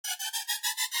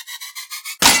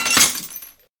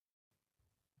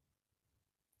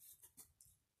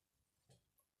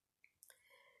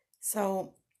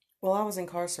So, while I was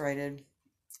incarcerated,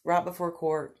 right before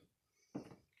court,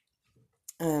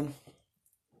 um,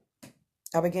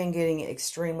 I began getting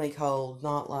extremely cold,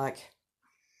 not like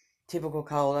typical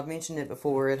cold. I've mentioned it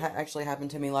before. It actually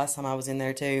happened to me last time I was in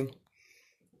there too.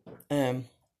 Um,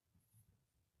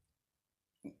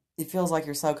 it feels like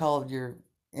you're so cold you're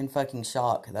in fucking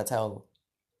shock. That's how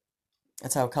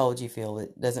cold you feel.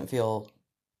 It doesn't feel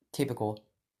typical.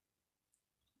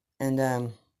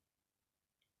 And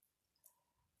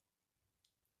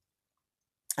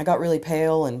I got really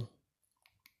pale and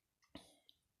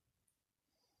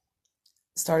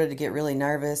started to get really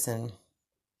nervous and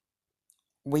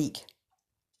weak.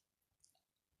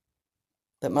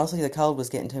 But mostly the cold was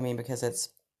getting to me because it's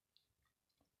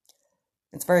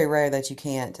very rare that you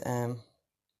can't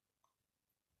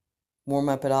warm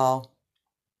up at all.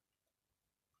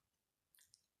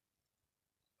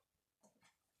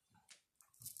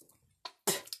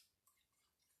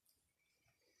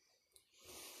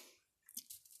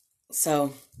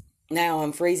 So now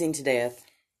I'm freezing to death,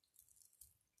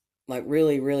 like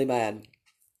really, really bad.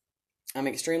 I'm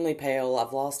extremely pale.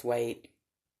 I've lost weight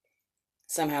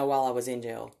somehow while I was in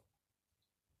jail.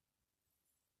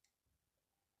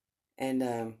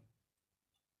 And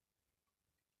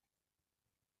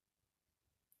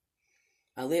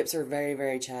my lips are very,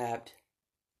 very chapped.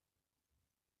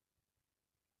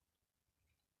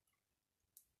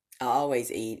 I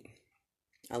always eat.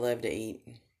 I love to eat.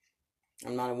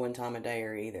 I'm not a one time a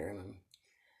dayer either.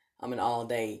 I'm an all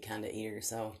day kind of eater,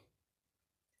 so.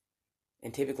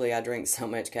 And typically I drink so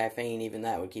much caffeine, even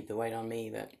that would keep the weight on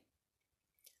me, but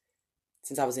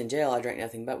since I was in jail, I drank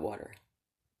nothing but water.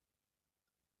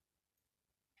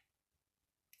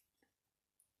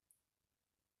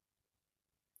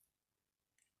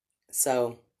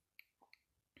 So,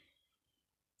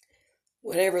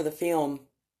 whatever the film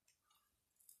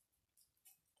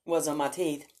was on my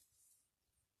teeth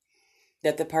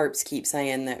that the perps keep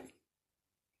saying that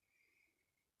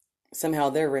somehow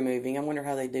they're removing, I wonder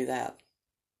how they do that.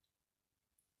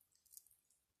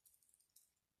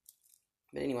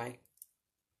 But anyway,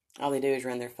 all they do is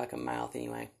run their fucking mouth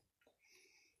anyway.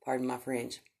 Pardon my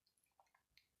French.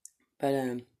 But,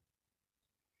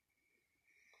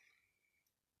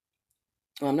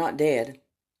 well, I'm not dead.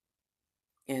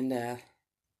 And,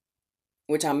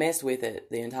 which I messed with it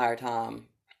the entire time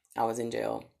I was in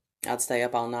jail. I'd stay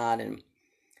up all night and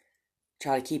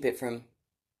try to keep it from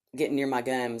getting near my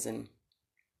gums and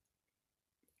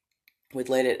would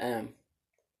let it,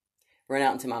 run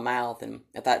out into my mouth. And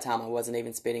at that time, I wasn't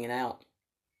even spitting it out.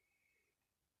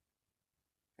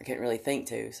 I couldn't really think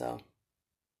to, so.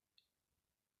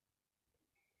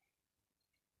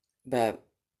 But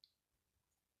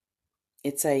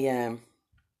it's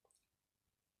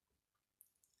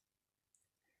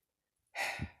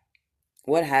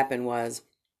what happened was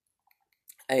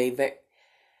I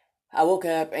woke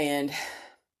up and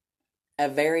a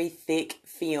very thick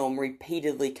film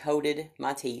repeatedly coated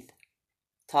my teeth,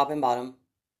 top and bottom.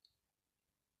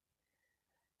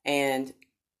 And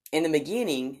in the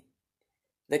beginning,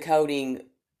 the coating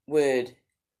would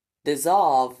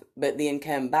dissolve, but then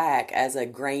come back as a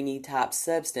grainy type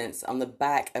substance on the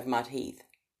back of my teeth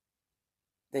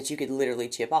that you could literally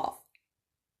chip off.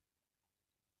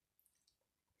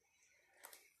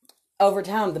 Over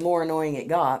time, the more annoying it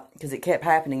got, because it kept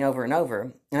happening over and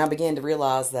over, and I began to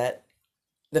realize that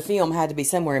the film had to be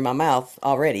somewhere in my mouth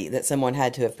already, that someone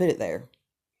had to have put it there,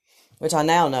 which I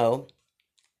now know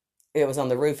it was on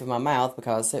the roof of my mouth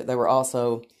because there were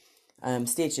also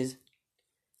stitches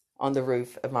on the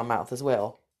roof of my mouth as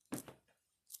well,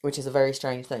 which is a very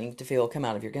strange thing to feel come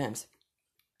out of your gums.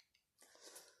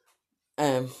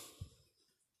 I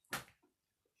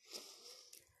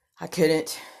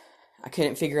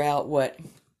couldn't figure out what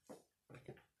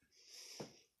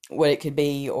it could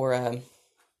be, or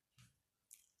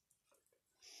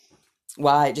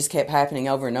why it just kept happening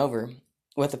over and over,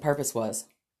 what the purpose was.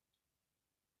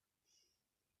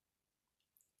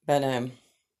 But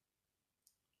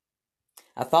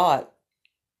I thought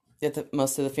that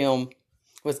most of the film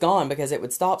was gone because it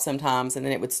would stop sometimes and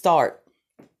then it would start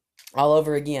all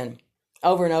over again,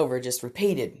 over and over, just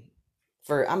repeated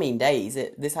for, days.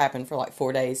 This happened for like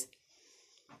 4 days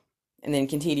and then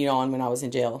continued on when I was in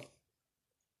jail.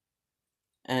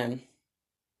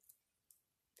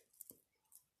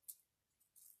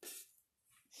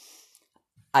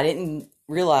 I didn't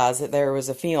realize that there was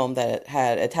a film that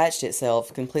had attached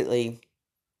itself completely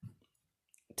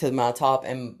to my top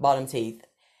and bottom teeth,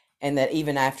 and that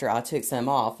even after I took some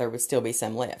off, there would still be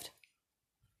some left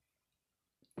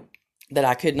that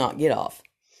I could not get off.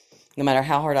 No matter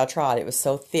how hard I tried, it was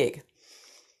so thick.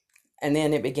 And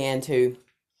then it began to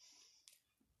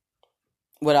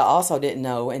what I also didn't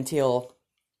know until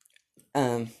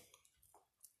um,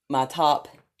 my top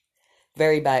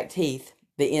very back teeth,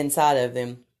 the inside of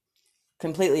them,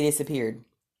 completely disappeared.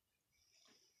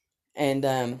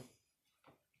 And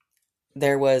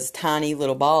there was tiny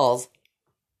little balls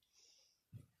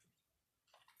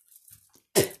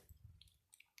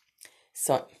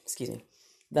so excuse me,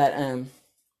 that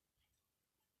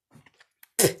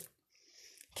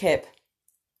kept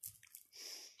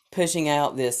pushing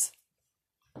out this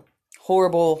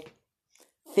horrible,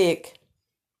 thick,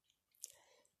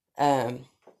 I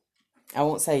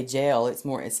won't say gel, it's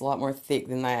a lot more thick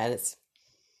than that. It's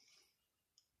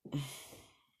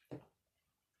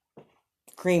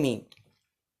creamy,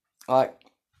 like,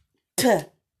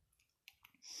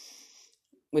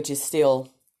 which is still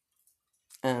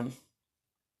on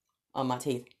my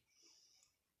teeth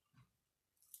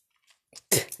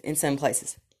in some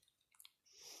places.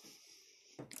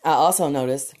 I also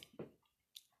noticed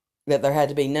that there had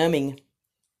to be numbing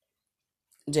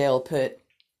gel put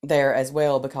there as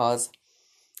well, because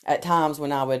at times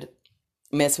when I would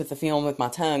mess with the film with my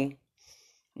tongue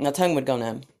would go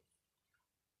numb.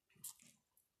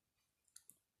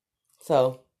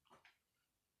 So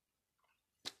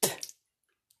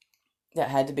that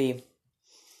had to be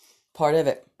part of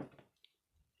it.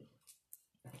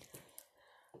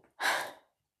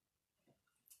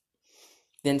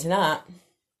 Then tonight,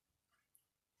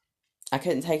 I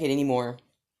couldn't take it anymore,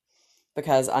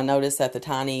 because I noticed that the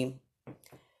tiny,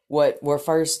 what were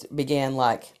first began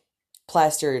like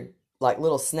plastered, like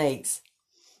little snakes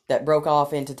that broke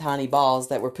off into tiny balls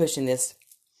that were pushing this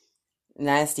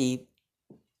nasty,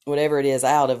 whatever it is,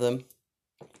 out of them,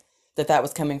 that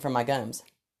was coming from my gums.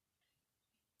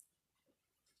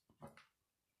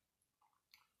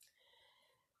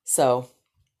 So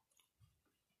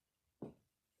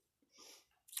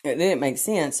it didn't make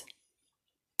sense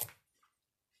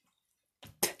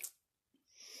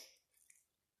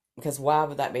because why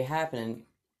would that be happening?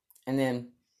 And then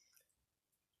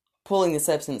pulling the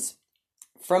substance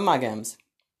from my gums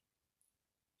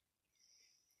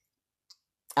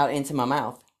out into my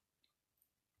mouth.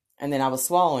 And then I was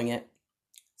swallowing it,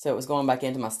 so it was going back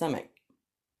into my stomach.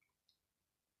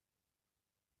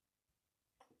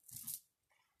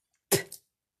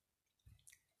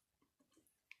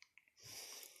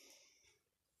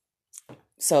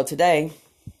 So today,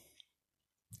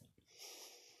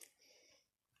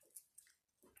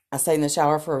 I stayed in the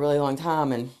shower for a really long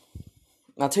time, and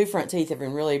my two front teeth have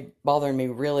been really bothering me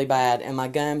really bad, and my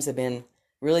gums have been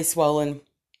really swollen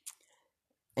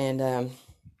and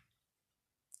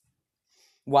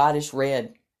whitish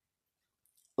red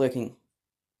looking.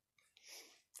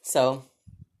 So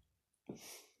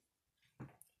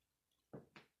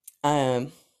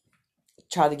I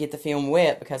try to get the film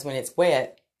wet, because when it's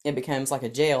wet, it becomes like a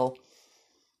gel,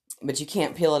 but you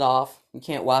can't peel it off. You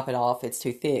can't wipe it off. It's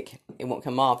too thick. It won't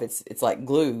come off. It's like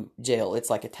glue gel. It's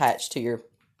like attached to your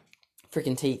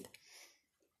freaking teeth.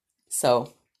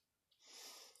 So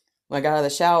when I got out of the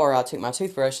shower, I took my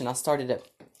toothbrush and I started to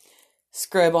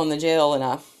scrub on the gel, and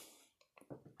I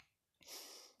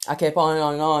kept on and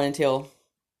on and on until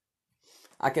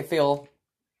I could feel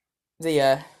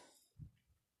the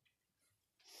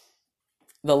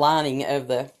lining of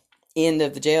the end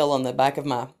of the gel on the back of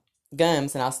my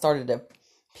gums, and I started to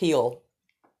peel.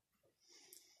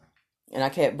 And I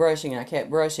kept brushing and I kept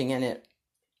brushing, and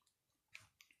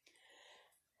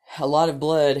a lot of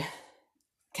blood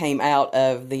came out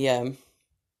of the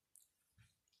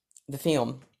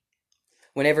film.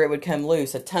 Whenever it would come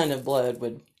loose, a ton of blood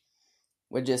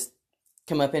would just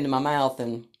come up into my mouth,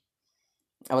 and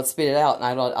I would spit it out, and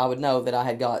I would know that I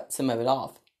had got some of it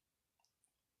off.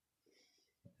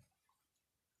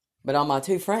 But on my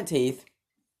two front teeth,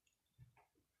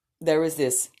 there was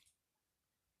this,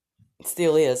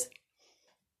 still is,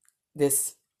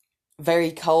 this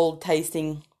very cold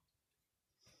tasting,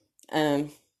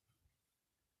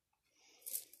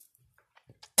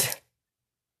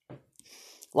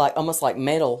 like almost like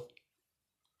metal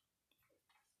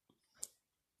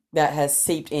that has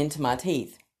seeped into my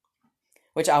teeth.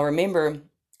 Which I remember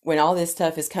when all this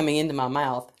stuff is coming into my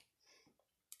mouth,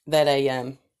 that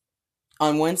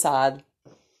on one side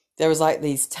there was like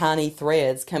these tiny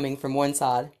threads coming from one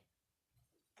side,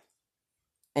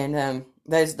 and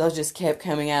those just kept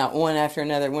coming out one after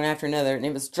another, and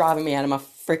it was driving me out of my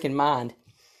freaking mind.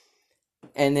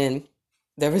 And then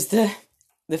there was the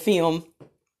film.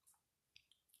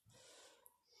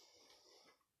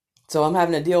 So I'm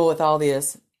having to deal with all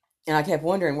this, and I kept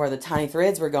wondering where the tiny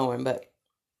threads were going, but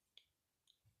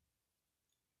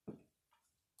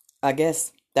I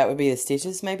guess that would be the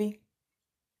stitches, maybe?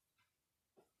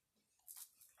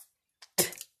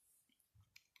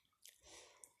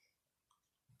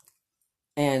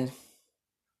 And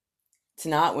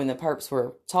tonight when the perps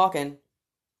were talking,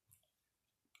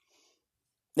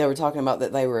 they were talking about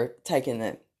that they were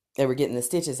getting the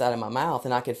stitches out of my mouth,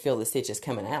 and I could feel the stitches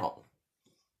coming out.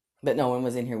 But no one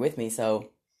was in here with me,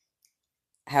 so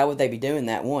how would they be doing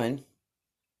that, one?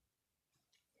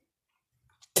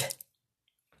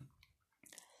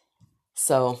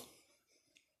 So,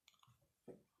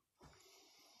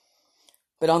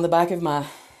 but on the back of my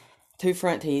two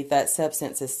front teeth, that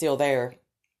substance is still there.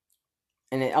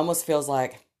 And it almost feels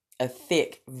like a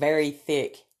thick, very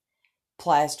thick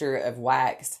plaster of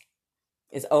wax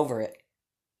is over it.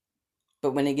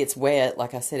 But when it gets wet,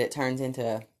 like I said, it turns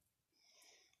into...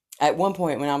 At one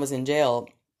point when I was in jail,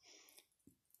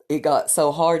 it got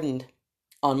so hardened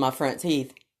on my front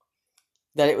teeth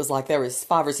that it was like there was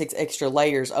 5 or 6 extra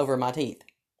layers over my teeth.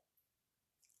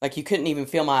 Like you couldn't even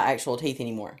feel my actual teeth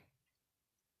anymore.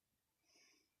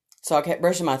 So I kept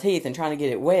brushing my teeth and trying to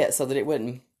get it wet so that it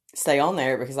wouldn't stay on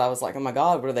there, because I was like, oh my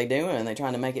God, what are they doing? And they're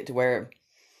trying to make it to where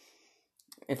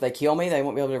if they kill me, they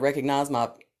won't be able to recognize my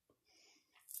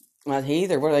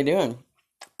teeth, or what are they doing?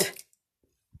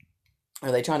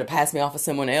 Are they trying to pass me off as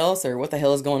someone else, or what the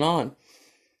hell is going on?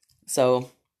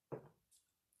 So,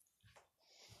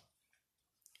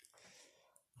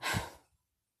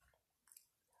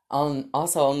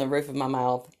 also on the roof of my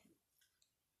mouth,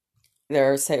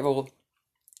 there are several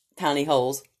tiny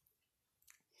holes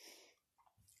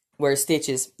where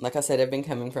stitches, like I said, have been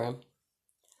coming from.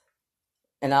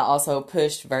 And I also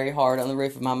pushed very hard on the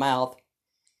roof of my mouth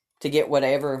to get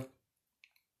whatever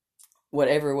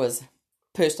was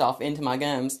pushed off into my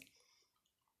gums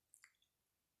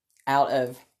out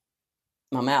of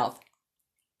my mouth.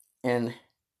 And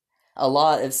a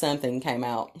lot of something came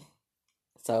out.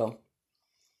 So,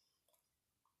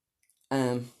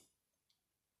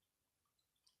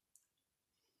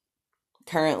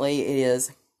 currently it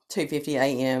is 2:50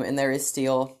 a.m. and there is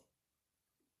still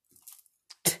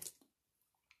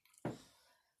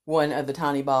one of the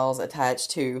tiny balls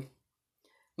attached to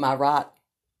my right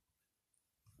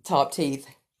top teeth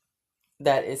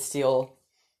that is still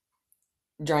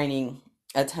draining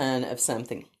a ton of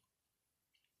something.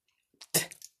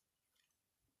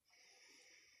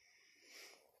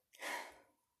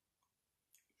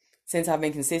 Since I've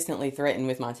been consistently threatened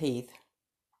with my teeth,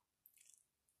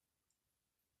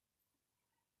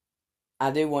 I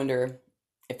do wonder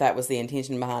if that was the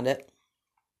intention behind it.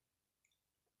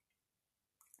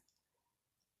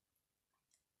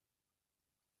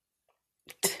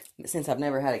 But since I've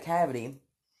never had a cavity,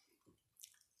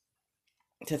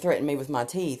 to threaten me with my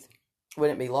teeth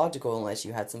wouldn't be logical unless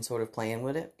you had some sort of plan,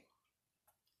 would it?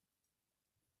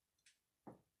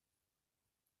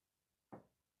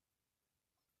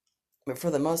 But for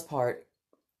the most part,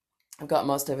 I've got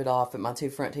most of it off, but my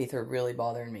two front teeth are really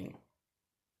bothering me.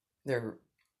 They're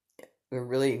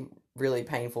really, really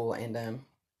painful, and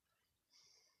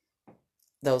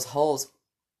those holes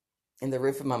in the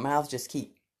roof of my mouth just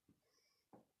keep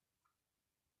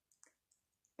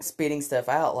spitting stuff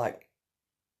out. Like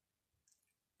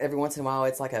every once in a while,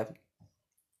 it's like a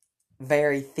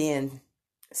very thin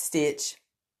stitch,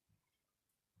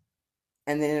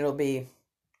 and then it'll be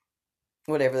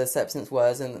whatever the substance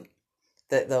was, and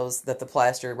that the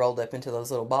plaster rolled up into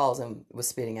those little balls and was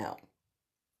spitting out.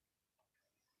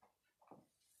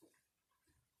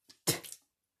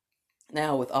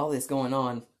 Now, with all this going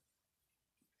on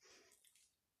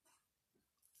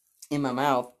in my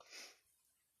mouth,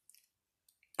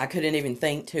 I couldn't even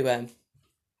think to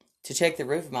check the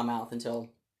roof of my mouth until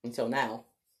now.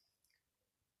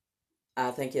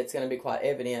 I think it's going to be quite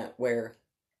evident what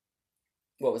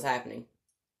was happening.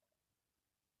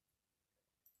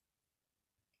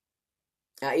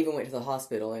 I even went to the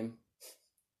hospital, and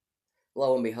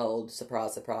lo and behold,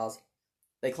 surprise, surprise,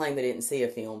 they claimed they didn't see a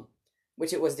film,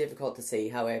 which it was difficult to see.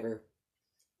 However,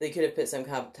 they could have put some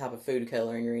type of food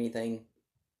coloring or anything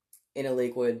in a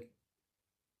liquid,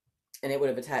 and it would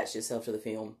have attached itself to the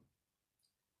film,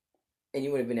 and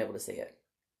you would have been able to see it.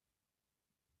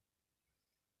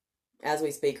 As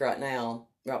we speak right now,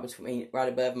 right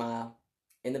above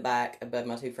in the back, above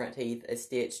my two front teeth, a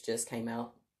stitch just came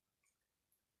out.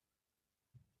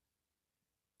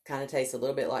 Kind of tastes a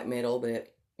little bit like metal,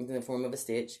 but in the form of a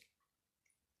stitch.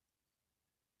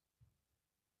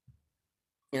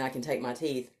 And I can take my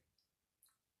teeth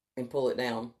and pull it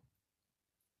down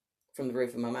from the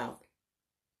roof of my mouth.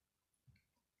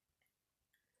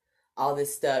 All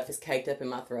this stuff is caked up in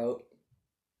my throat.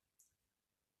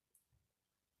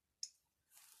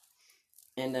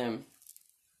 And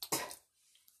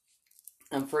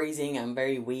I'm freezing. I'm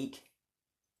very weak.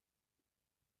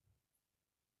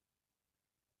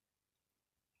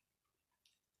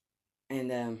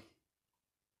 And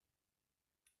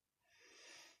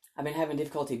I've been having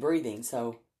difficulty breathing,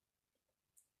 so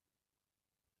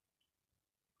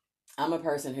I'm a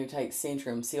person who takes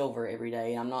Centrum Silver every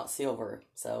day, and I'm not silver,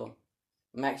 so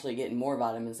I'm actually getting more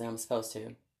vitamins than I'm supposed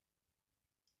to.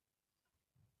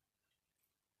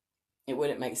 It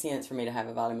wouldn't make sense for me to have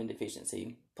a vitamin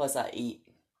deficiency. Plus, I eat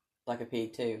like a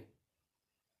pig, too.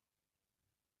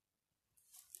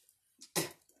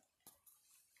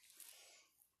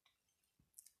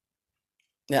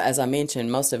 Now, as I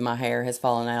mentioned, most of my hair has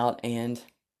fallen out, and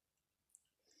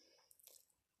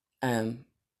um,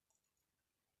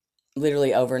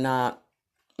 literally overnight,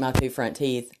 my two front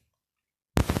teeth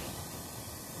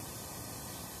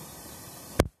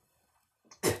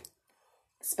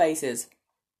spaces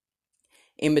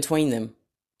in between them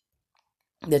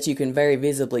that you can very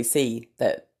visibly see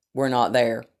that were not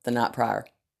there the night prior.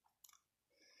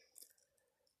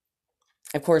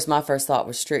 Of course, my first thought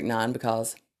was strychnine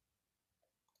because,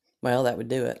 well, that would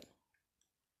do it.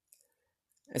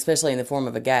 Especially in the form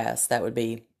of a gas, that would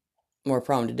be more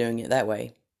prone to doing it that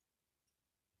way.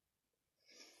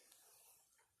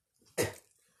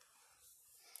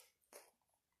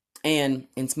 And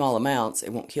in small amounts,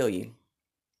 it won't kill you.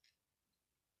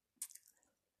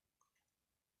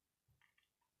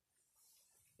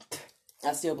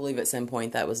 I still believe at some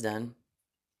point that was done.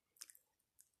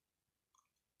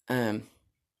 Um,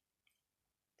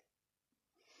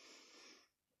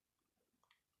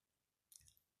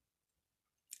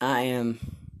 I am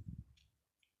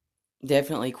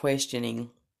definitely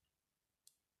questioning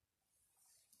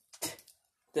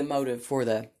the motive for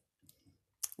the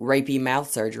rapey mouth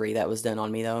surgery that was done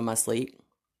on me, though, in my sleep.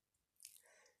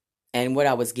 And what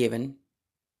I was given.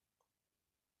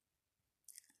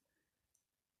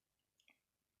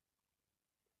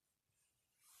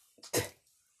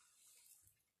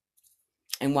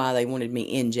 And why they wanted me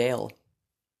in jail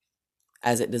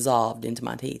as it dissolved into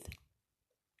my teeth.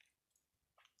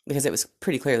 Because it was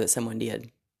pretty clear that someone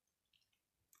did.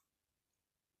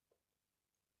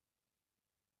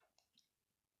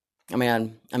 I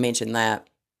mean, I mentioned that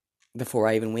before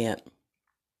I even went.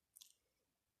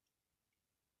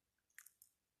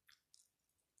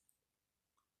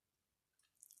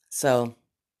 So,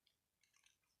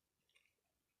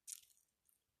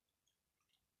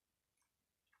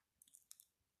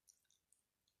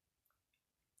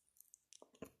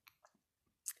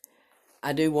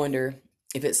 I do wonder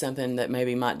if it's something that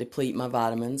maybe might deplete my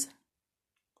vitamins.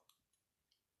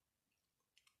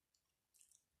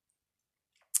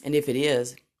 And if it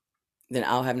is, then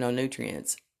I'll have no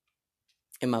nutrients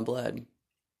in my blood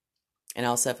and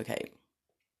I'll suffocate.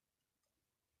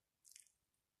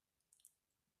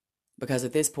 Because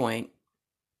at this point,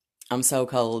 I'm so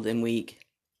cold and weak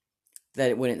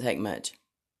that it wouldn't take much.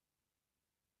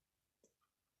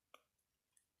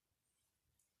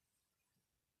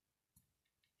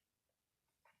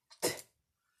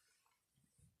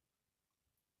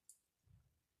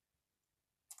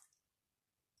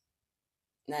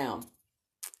 Now,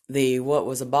 the what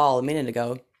was a ball a minute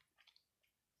ago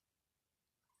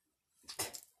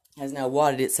has now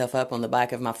wadded itself up on the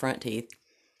back of my front teeth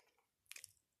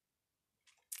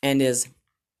and is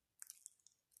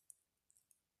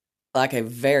like a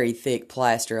very thick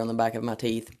plaster on the back of my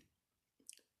teeth.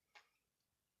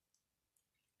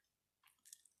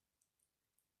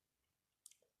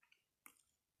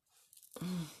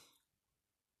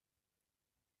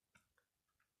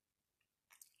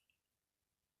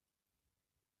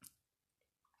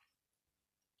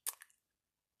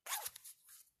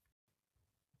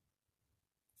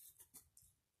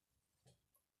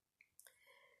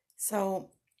 So,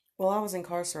 while I was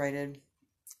incarcerated,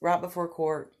 right before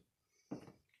court,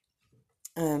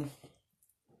 um,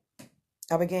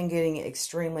 I began getting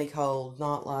extremely cold,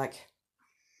 not like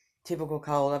typical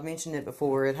cold. I've mentioned it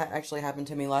before. It actually happened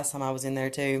to me last time I was in there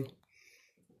too.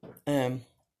 Um,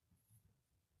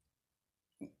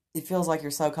 it feels like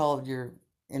you're so cold you're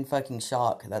in fucking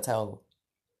shock. That's how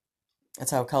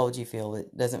cold you feel.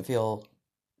 It doesn't feel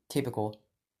typical.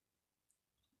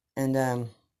 And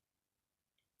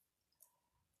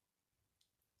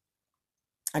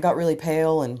I got really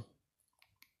pale and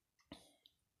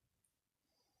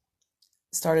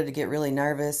started to get really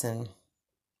nervous and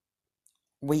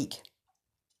weak.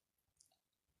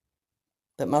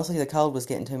 But mostly the cold was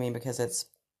getting to me because it's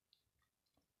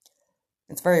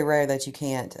very rare that you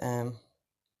can't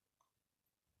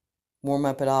warm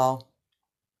up at all.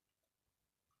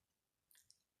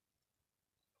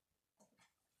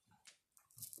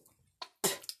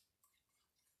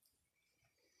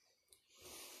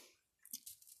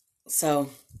 So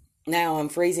now I'm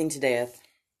freezing to death.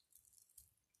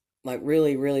 Like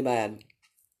really, really bad.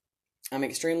 I'm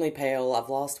extremely pale. I've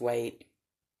lost weight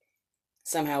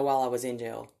somehow while I was in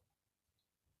jail.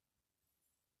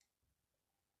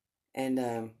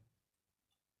 And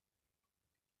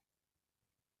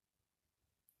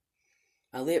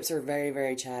my lips are very,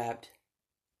 very chapped.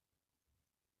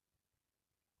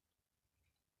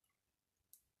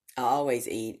 I always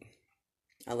eat.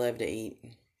 I love to eat.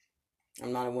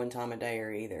 I'm not a one time a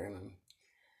dayer either.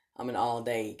 I'm an all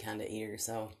day kind of eater,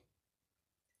 so.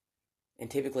 And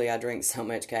typically I drink so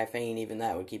much caffeine, even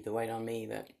that would keep the weight on me,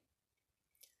 but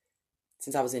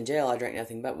since I was in jail, I drank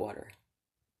nothing but water.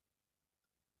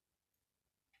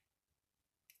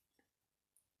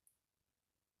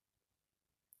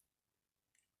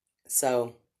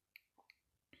 So,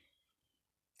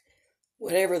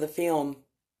 whatever the film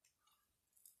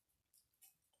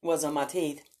was on my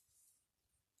teeth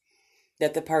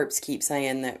that the perps keep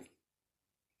saying that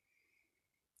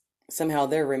somehow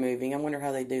they're removing, I wonder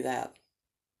how they do that.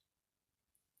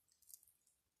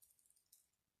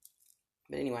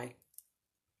 But anyway,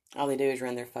 all they do is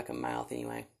run their fucking mouth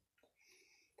anyway.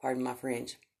 Pardon my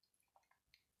French.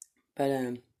 But,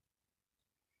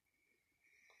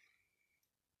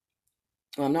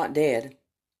 well, I'm not dead.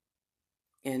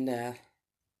 And,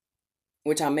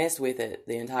 which I messed with it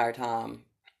the entire time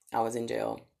I was in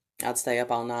jail. I'd stay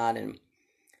up all night and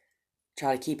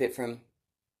try to keep it from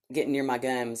getting near my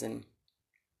gums and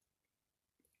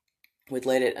would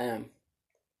let it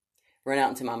run out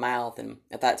into my mouth, and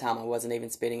at that time I wasn't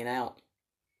even spitting it out.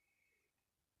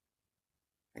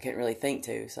 I couldn't really think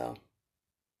to, so.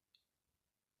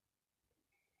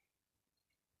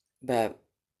 But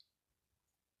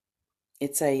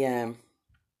it's a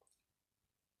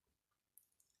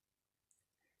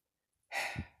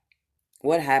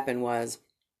what happened was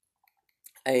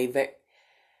I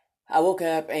woke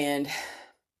up and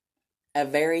a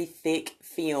very thick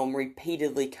film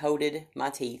repeatedly coated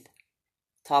my teeth,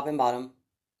 top and bottom.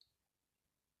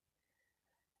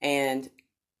 And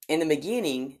in the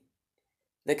beginning,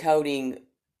 the coating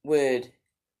would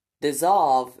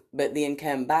dissolve, but then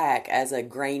come back as a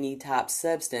grainy type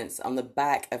substance on the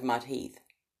back of my teeth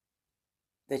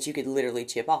that you could literally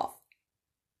chip off.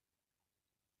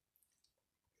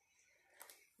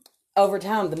 Over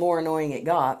time, the more annoying it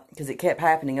got, because it kept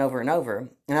happening over and over,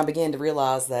 and I began to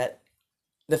realize that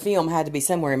the film had to be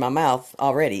somewhere in my mouth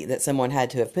already, that someone had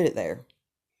to have put it there.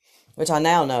 Which I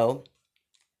now know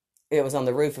it was on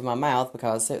the roof of my mouth,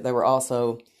 because there were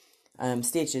also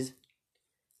stitches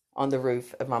on the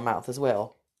roof of my mouth as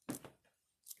well,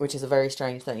 which is a very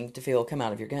strange thing to feel come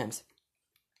out of your gums.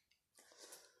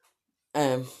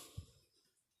 I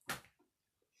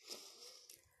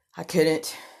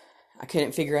couldn't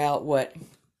figure out what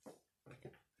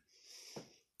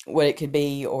it could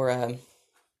be, or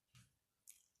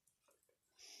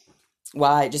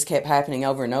why it just kept happening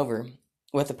over and over,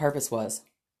 what the purpose was.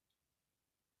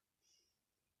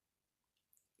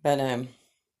 But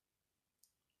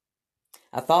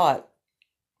I thought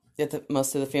that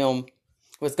most of the film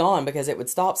was gone, because it would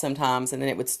stop sometimes and then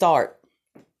it would start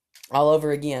all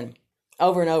over again,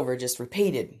 over and over, just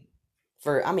repeated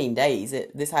for, days.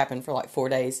 This happened for like 4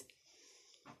 days,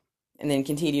 and then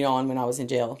continued on when I was in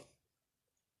jail.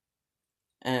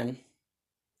 I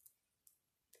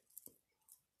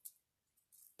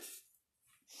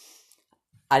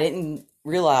didn't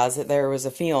realize that there was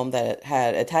a film that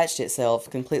had attached itself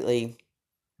completely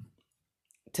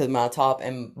to my top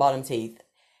and bottom teeth,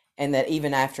 and that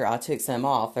even after I took some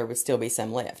off, there would still be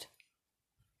some left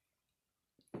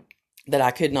that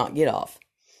I could not get off.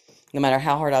 No matter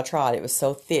how hard I tried, it was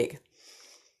so thick.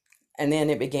 And then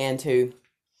it began to,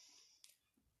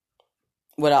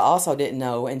 what I also didn't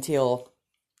know until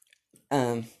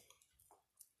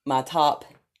my top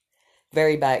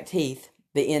very back teeth,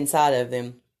 the inside of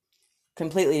them,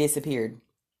 completely disappeared.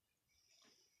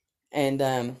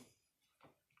 And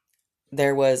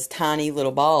there was tiny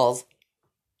little balls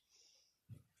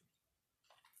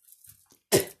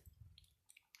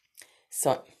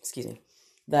excuse me,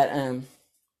 that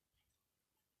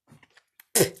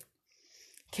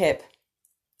kept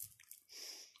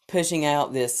pushing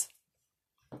out this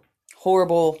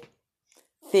horrible,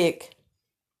 thick,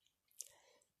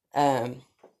 I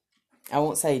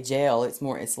won't say gel, it's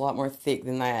a lot more thick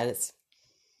than that. It's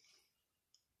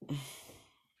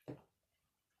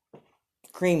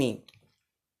creamy,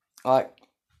 like,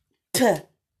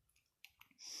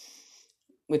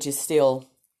 which is still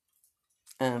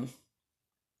on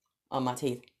my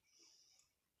teeth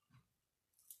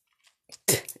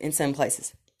in some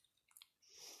places.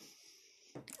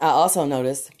 I also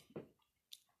noticed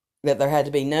that there had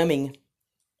to be numbing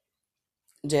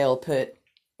gel put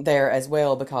there as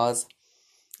well, because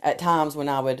at times when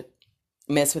I would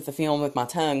mess with the film with my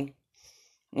tongue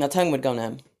would go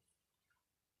numb.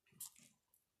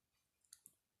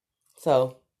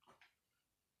 So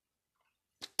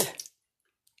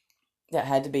that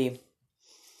had to be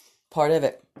part of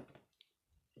it.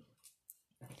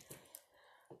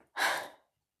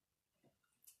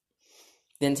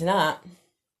 Then tonight,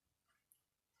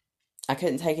 I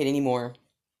couldn't take it anymore,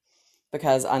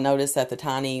 because I noticed that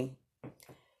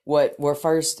what were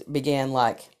first began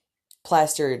like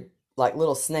plastered, like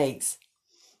little snakes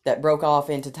that broke off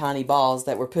into tiny balls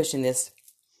that were pushing this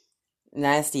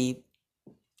nasty,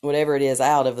 whatever it is,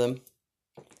 out of them,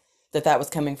 that was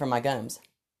coming from my gums.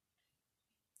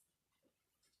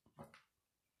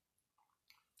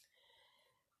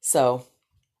 So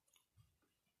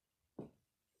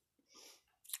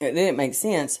it didn't make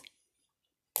sense.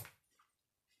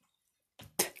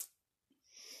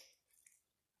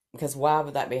 Because why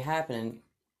would that be happening?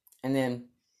 And then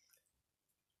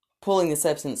pulling the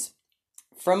substance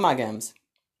from my gums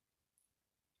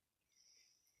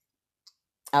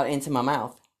out into my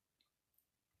mouth.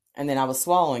 And then I was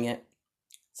swallowing it,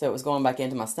 so it was going back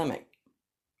into my stomach.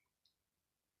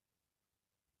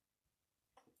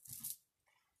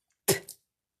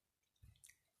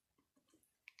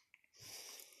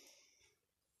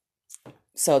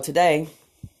 So today,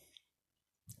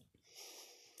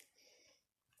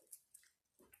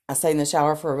 I stayed in the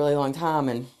shower for a really long time,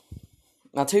 and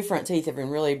my two front teeth have been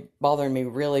really bothering me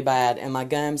really bad, and my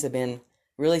gums have been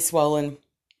really swollen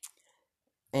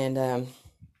and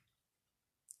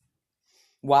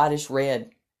whitish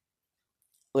red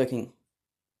looking.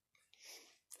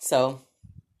 So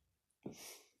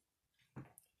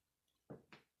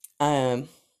I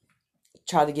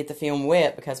try to get the film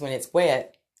wet, because when it's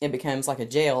wet, it becomes like a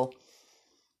gel,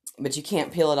 but you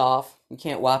can't peel it off. You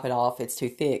can't wipe it off. It's too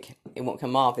thick. It won't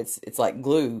come off. It's like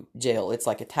glue gel. It's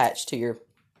like attached to your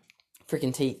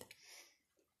freaking teeth.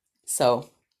 So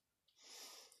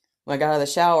when I got out of the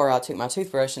shower, I took my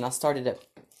toothbrush and I started to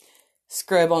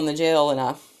scrub on the gel, and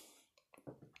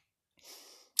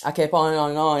I kept on and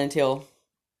on and on until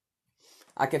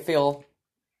I could feel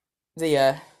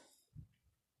the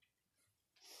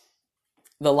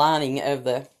lining of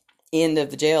the end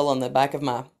of the gel on the back of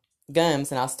my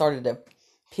gums, and I started to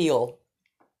peel.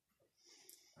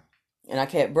 And I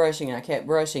kept brushing and I kept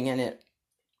brushing, and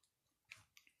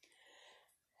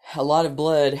a lot of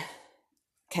blood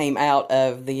came out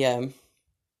of the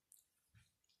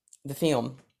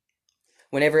film.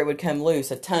 Whenever it would come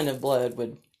loose, a ton of blood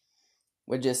would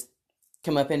just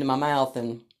come up into my mouth,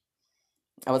 and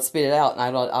I would spit it out, and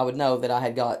I would know that I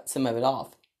had got some of it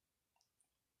off.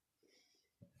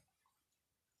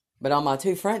 But on my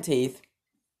two front teeth,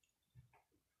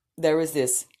 there was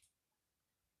this,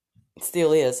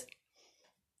 still is,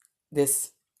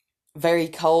 this very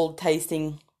cold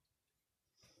tasting,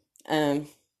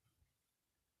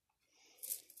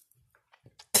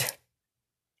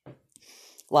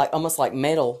 like almost like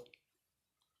metal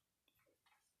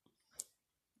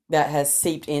that has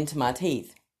seeped into my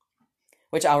teeth.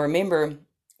 Which I remember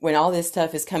when all this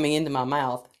stuff is coming into my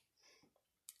mouth,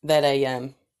 that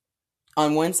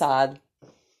on one side,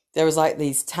 there was like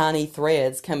these tiny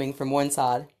threads coming from one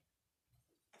side.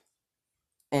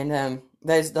 And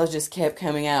those just kept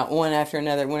coming out one after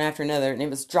another, and it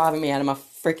was driving me out of my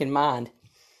freaking mind.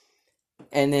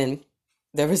 And then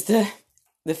there was the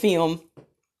film.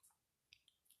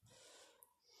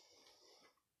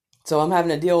 So I'm having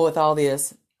to deal with all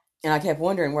this, and I kept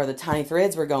wondering where the tiny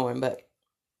threads were going, but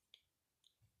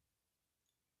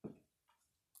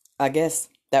I guess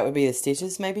that would be the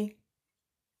stitches, maybe?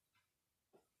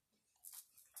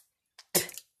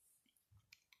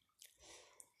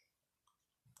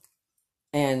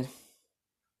 And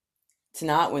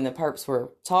tonight, when the perps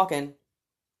were talking,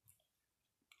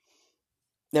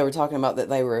 they were talking about that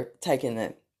they were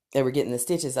getting the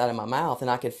stitches out of my mouth,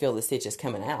 and I could feel the stitches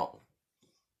coming out.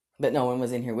 But no one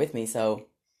was in here with me, so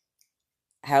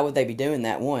how would they be doing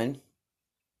that, one?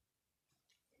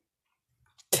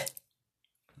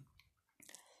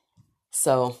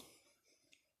 So,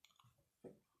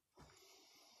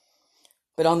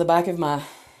 but on the back of my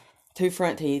two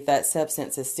front teeth, that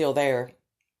substance is still there.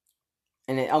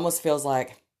 And it almost feels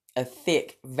like a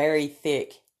thick, very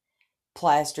thick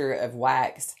plaster of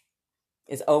wax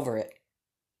is over it.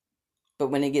 But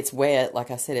when it gets wet,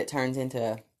 like I said, it turns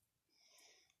into...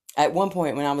 At one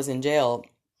point when I was in jail,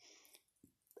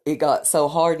 it got so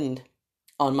hardened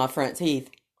on my front teeth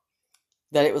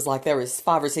that it was like there was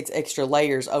 5 or 6 extra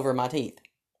layers over my teeth.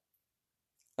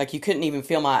 Like you couldn't even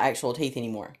feel my actual teeth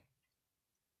anymore.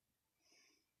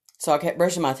 So I kept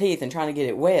brushing my teeth and trying to get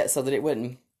it wet so that it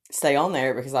wouldn't stay on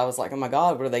there because I was like, oh my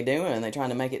God, what are they doing? Are they trying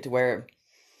to make it to where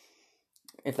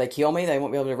if they kill me, they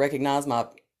won't be able to recognize my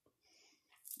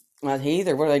teeth,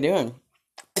 or what are they doing?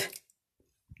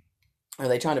 Are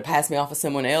they trying to pass me off as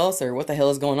someone else, or what the hell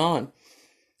is going on?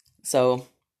 So,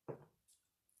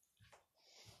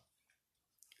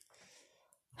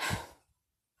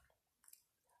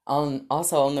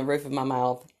 also on the roof of my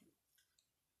mouth,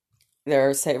 there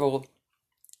are several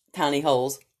tiny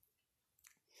holes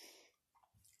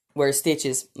where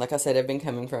stitches, like I said, have been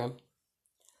coming from.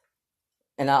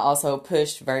 And I also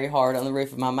pushed very hard on the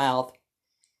roof of my mouth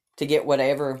to get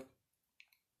whatever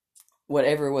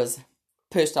was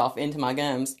pushed off into my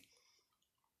gums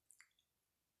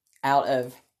out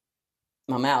of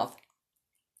my mouth.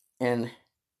 And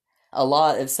a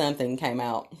lot of something came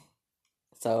out.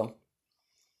 So,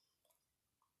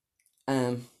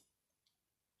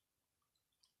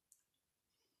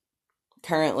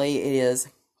 currently it is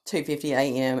 2:50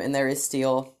 a.m. and there is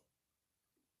still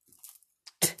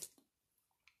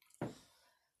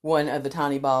one of the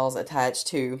tiny balls attached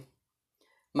to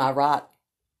my right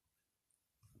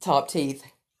top teeth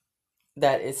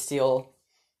that is still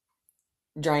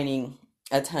draining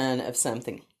a ton of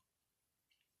something.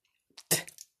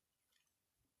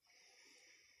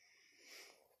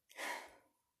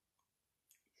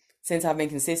 Since I've been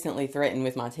consistently threatened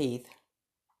with my teeth,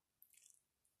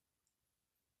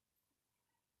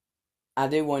 I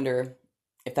do wonder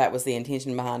if that was the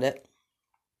intention behind it.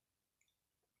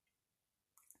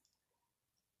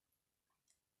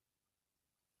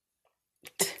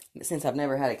 But since I've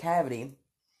never had a cavity,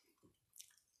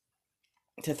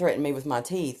 to threaten me with my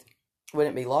teeth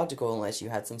wouldn't be logical unless you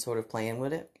had some sort of plan,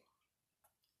 would it?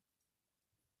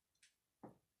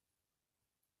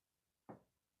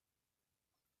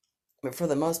 But for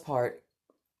the most part,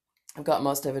 I've got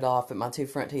most of it off, but my two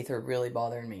front teeth are really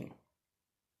bothering me.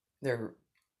 They're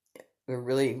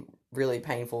really, really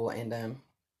painful, and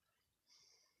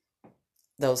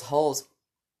those holes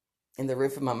in the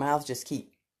roof of my mouth just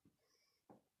keep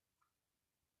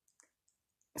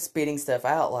spitting stuff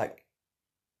out. Like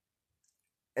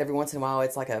every once in a while,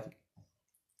 it's like a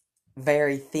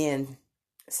very thin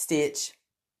stitch,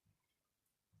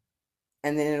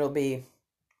 and then it'll be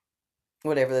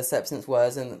whatever the substance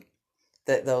was, and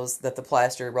that the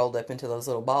plaster rolled up into those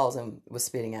little balls and was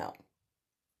spitting out.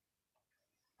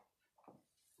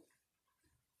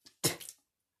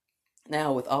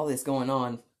 Now with all this going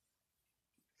on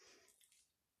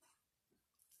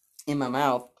in my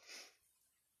mouth,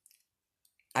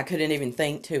 I couldn't even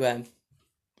think to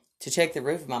check the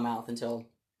roof of my mouth until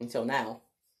now.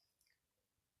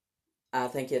 I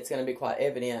think it's going to be quite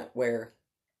evident what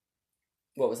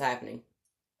was happening.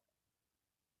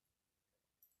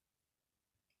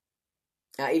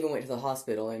 I even went to the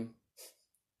hospital, and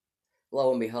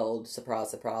lo and behold,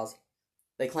 surprise, surprise,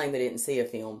 they claimed they didn't see a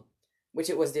film, which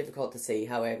it was difficult to see.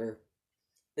 However,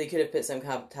 they could have put some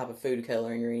type of food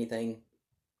coloring or anything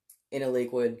in a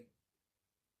liquid,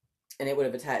 and it would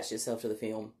have attached itself to the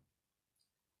film,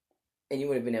 and you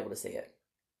would have been able to see it.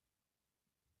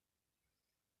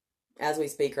 As we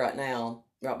speak right now,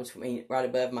 right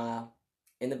above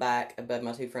in the back, above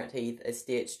my two front teeth, a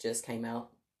stitch just came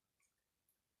out.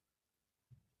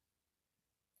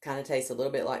 Kind of tastes a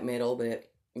little bit like metal, but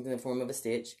in the form of a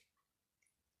stitch.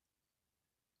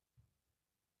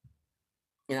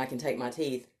 And I can take my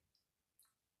teeth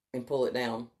and pull it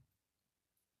down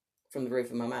from the roof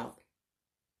of my mouth.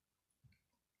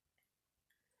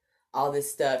 All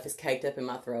this stuff is caked up in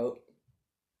my throat.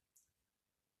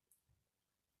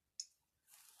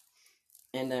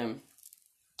 And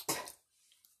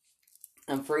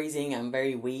I'm freezing. I'm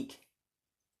very weak.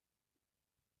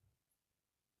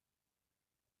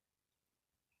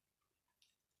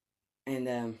 And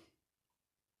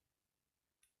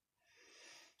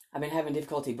I've been having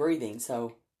difficulty breathing,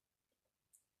 so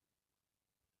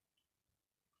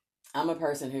I'm a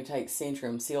person who takes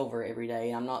Centrum Silver every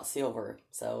day. I'm not silver,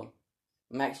 so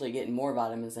I'm actually getting more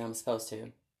vitamins than I'm supposed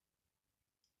to.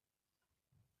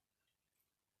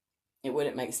 It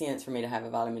wouldn't make sense for me to have a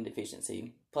vitamin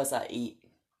deficiency. Plus, I eat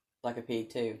like a pig,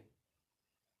 too.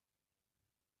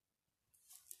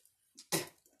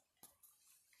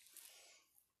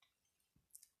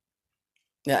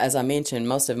 Yeah, as I mentioned,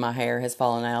 most of my hair has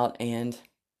fallen out, and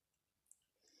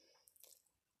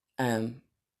um,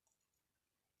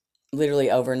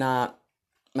 literally overnight,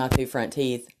 my two front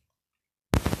teeth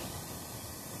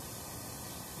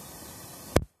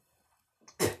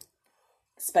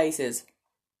spaces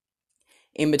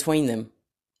in between them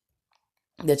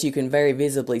that you can very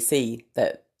visibly see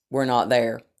that were not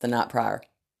there the night prior.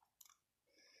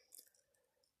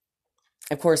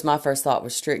 Of course, my first thought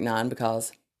was strychnine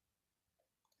because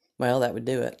well, that would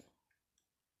do it.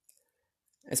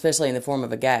 Especially in the form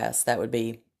of a gas, that would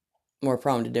be more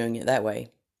prone to doing it that way.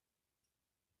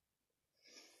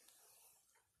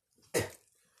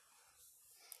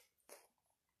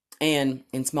 And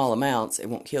in small amounts, it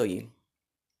won't kill you.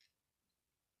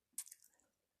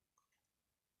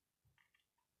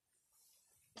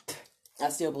 I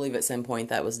still believe at some point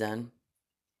that was done.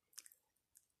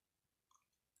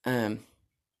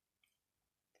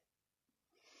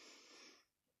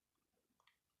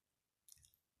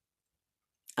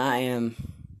 I am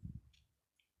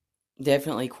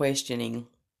definitely questioning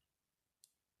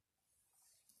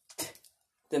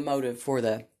the motive for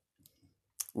the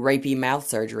rapey mouth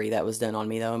surgery that was done on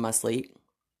me, though, in my sleep.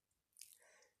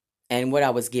 And what I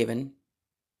was given.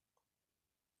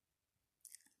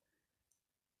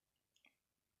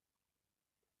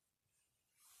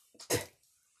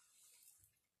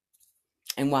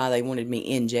 And why they wanted me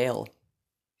in jail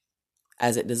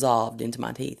as it dissolved into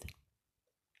my teeth.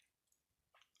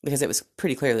 Because it was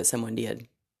pretty clear that someone did.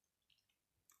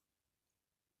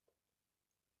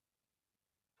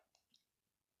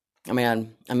 I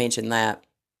mean, I mentioned that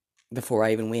before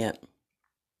I even went.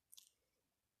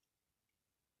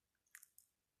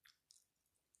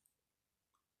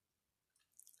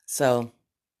 So,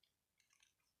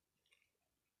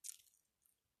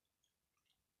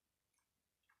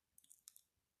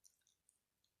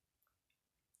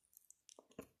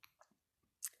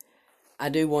 I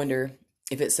do wonder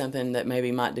if it's something that maybe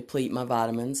might deplete my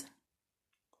vitamins.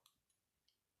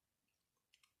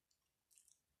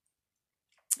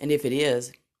 And if it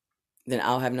is, then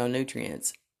I'll have no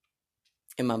nutrients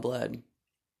in my blood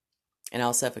and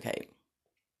I'll suffocate.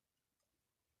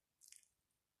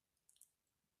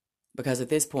 Because at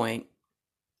this point,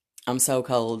 I'm so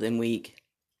cold and weak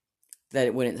that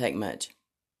it wouldn't take much.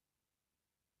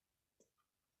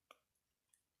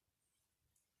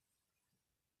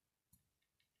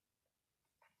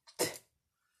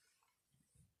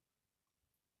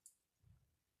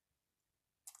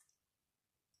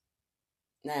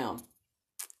 Now,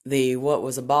 the what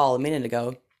was a ball a minute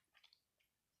ago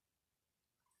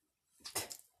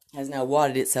has now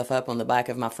wadded itself up on the back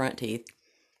of my front teeth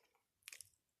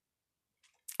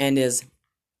and is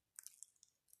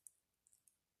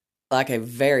like a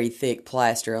very thick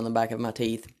plaster on the back of my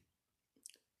teeth.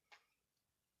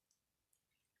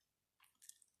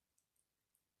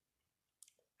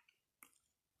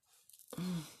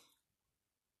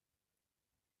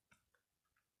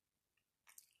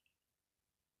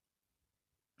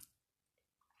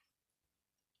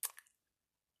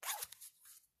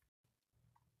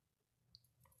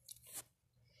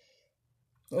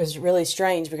 It was really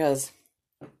strange because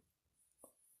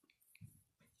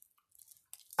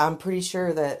I'm pretty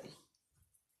sure that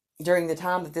during the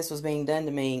time that this was being done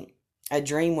to me, a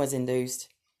dream was induced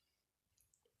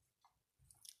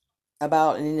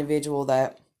about an individual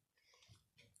that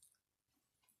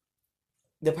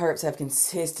the perps have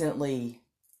consistently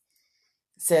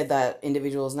said that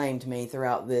individual's name to me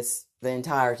throughout the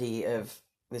entirety of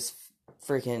this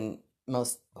freaking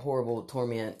most horrible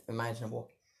torment imaginable.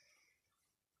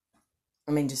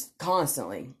 I mean, just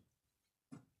constantly.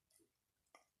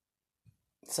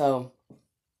 So,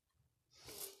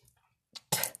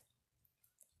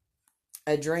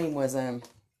 a dream was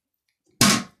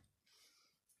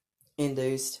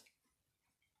induced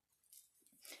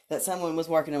that someone was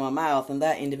working in my mouth, and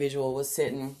that individual was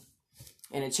sitting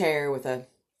in a chair with a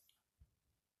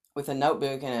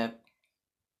notebook and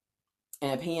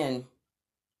a pen,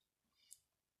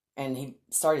 and he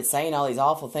started saying all these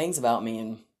awful things about me,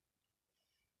 and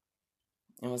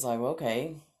was like, well,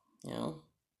 okay, you know.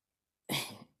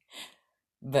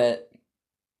 But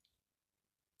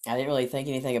I didn't really think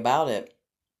anything about it.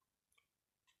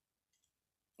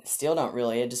 Still don't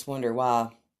really. I just wonder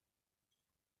why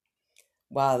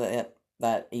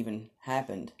that even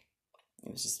happened.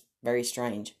 It was just very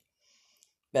strange.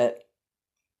 But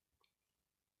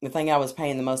the thing I was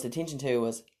paying the most attention to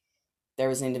was there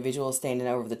was an individual standing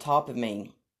over the top of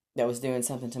me that was doing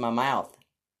something to my mouth.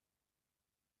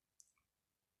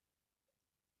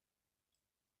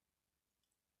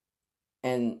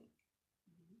 And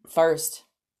first,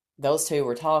 those two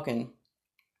were talking,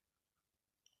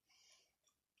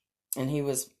 and he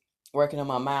was working on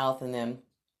my mouth, and then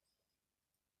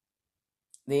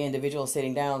the individual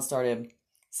sitting down started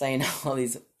saying all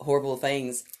these horrible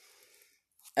things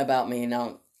about me, and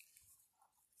I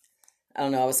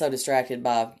don't know, I was so distracted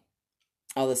by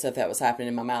all the stuff that was happening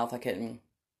in my mouth, I couldn't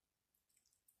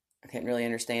really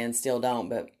understand, still don't,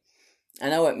 but I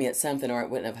know it meant something or it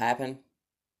wouldn't have happened.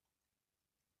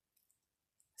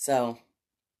 So,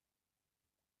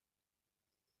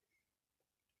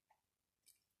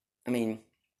 I mean,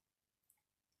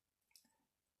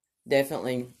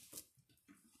 definitely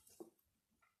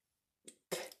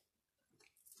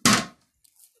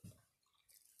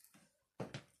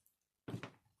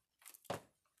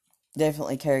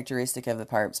characteristic of the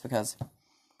perps, because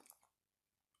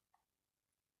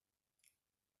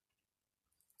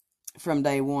from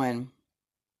day one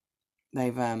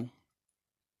they've I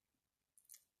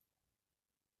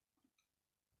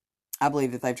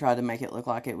believe that they've tried to make it look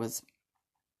like it was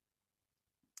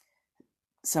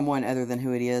someone other than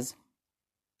who it is.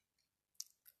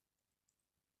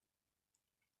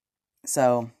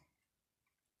 So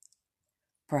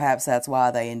perhaps that's why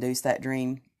they induced that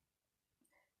dream.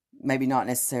 Maybe not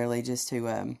necessarily just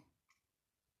to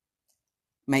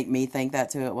make me think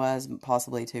that's who it was,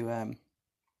 possibly to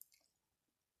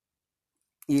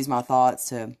use my thoughts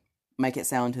to make it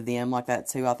sound to them like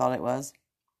that's who I thought it was.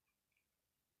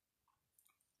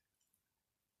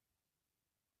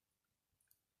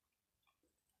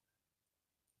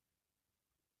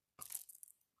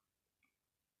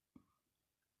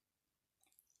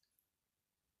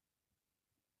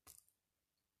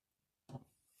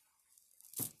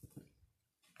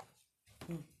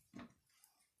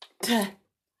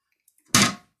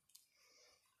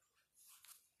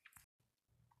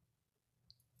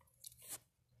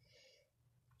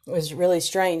 It was really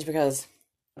strange because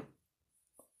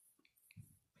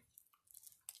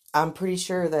I'm pretty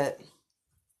sure that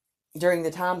during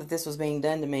the time that this was being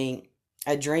done to me,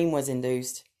 a dream was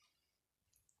induced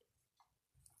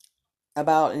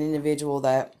about an individual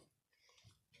that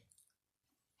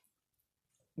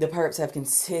the perps have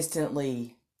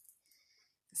consistently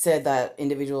said that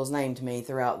individual's name to me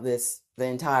throughout the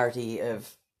entirety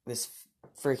of this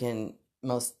freaking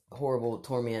most horrible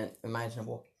torment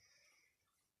imaginable.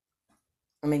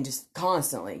 I mean, just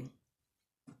constantly.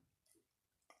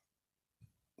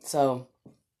 So,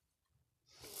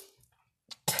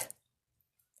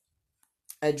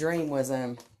 a dream was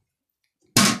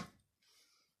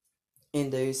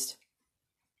induced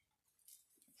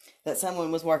that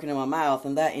someone was working in my mouth,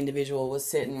 and that individual was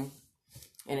sitting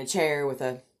in a chair with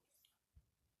a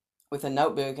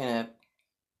notebook and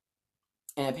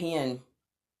a pen,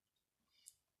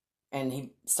 and he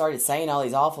started saying all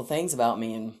these awful things about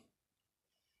me, and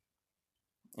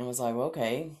was like, well,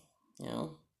 okay, you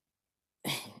know.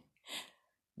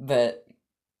 But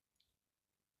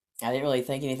I didn't really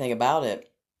think anything about it.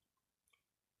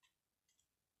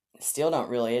 Still don't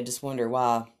really. I just wonder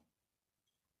why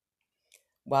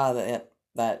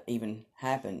that even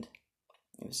happened.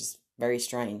 It was just very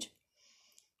strange.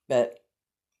 But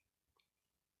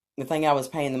the thing I was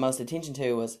paying the most attention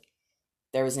to was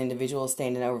there was an individual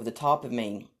standing over the top of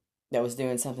me that was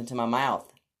doing something to my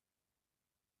mouth.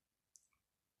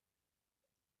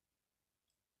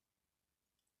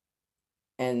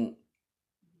 And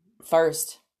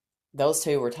first, those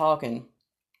two were talking,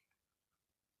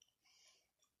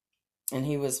 and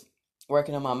he was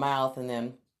working on my mouth, and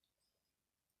then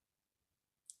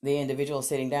the individual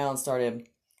sitting down started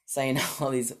saying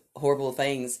all these horrible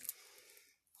things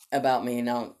about me. And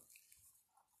I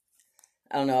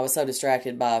don't know, I was so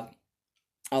distracted by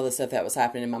all the stuff that was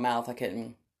happening in my mouth, I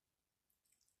couldn't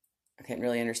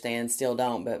really understand, still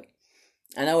don't, but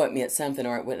I know it meant something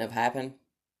or it wouldn't have happened.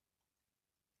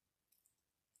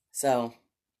 So,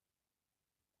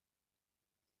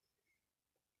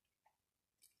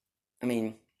 I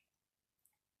mean,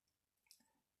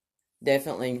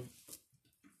 definitely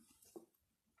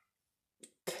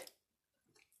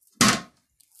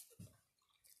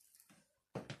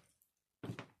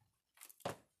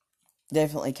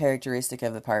characteristic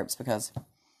of the perps, because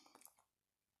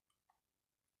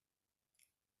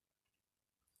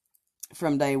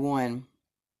from day one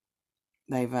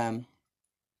they've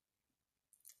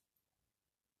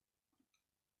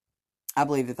I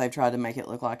believe that they've tried to make it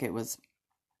look like it was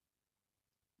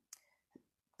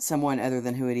someone other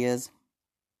than who it is.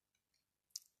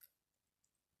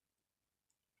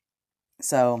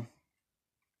 So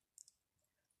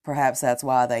perhaps that's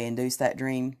why they induced that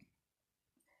dream.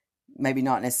 Maybe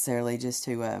not necessarily just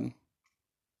to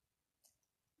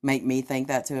make me think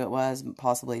that's who it was,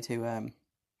 possibly to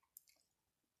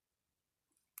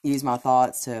use my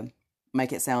thoughts to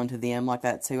make it sound to them like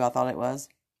that's who I thought it was.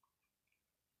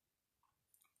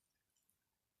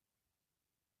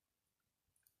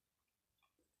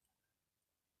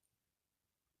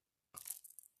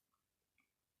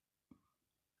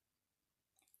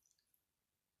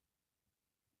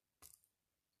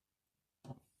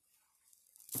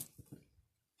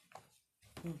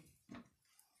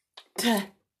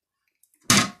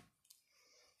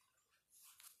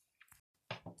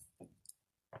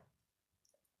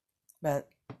 But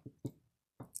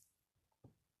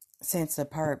since the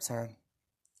perps are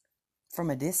from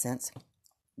a distance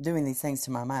doing these things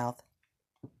to my mouth,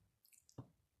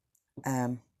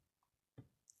 when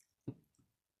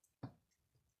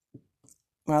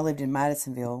I lived in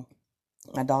Madisonville,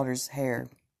 my daughter's hair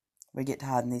would get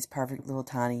tied in these perfect little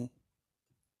tiny,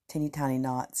 teeny tiny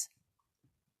knots.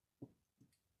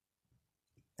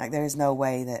 Like, there is no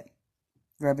way that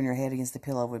rubbing your head against the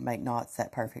pillow would make knots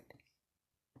that perfect.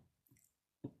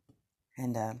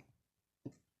 And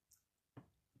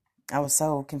I was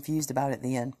so confused about it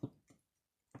then.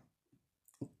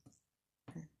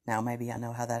 Now maybe I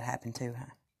know how that happened too, huh?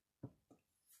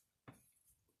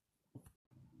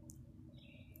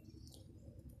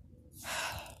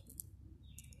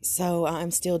 So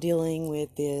I'm still dealing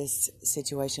with this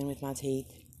situation with my teeth.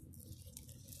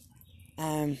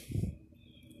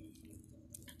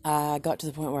 I got to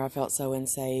the point where I felt so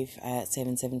unsafe at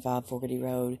 775 Fogarty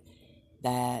Road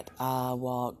that I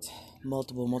walked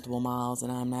multiple miles,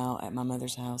 and I'm now at my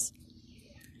mother's house.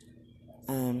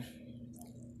 I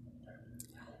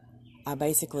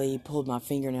basically pulled my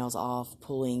fingernails off,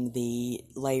 pulling the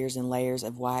layers and layers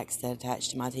of wax that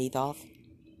attached to my teeth off.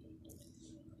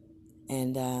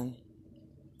 And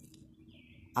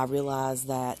I realized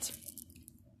that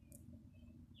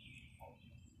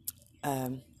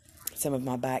some of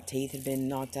my back teeth had been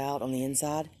knocked out on the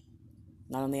inside,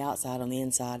 not on the outside, on the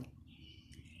inside.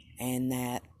 And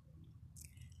that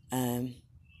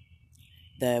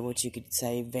the, what you could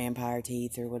say, vampire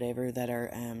teeth or whatever that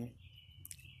are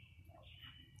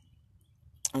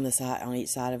on the side, on each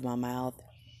side of my mouth,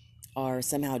 are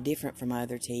somehow different from my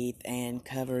other teeth and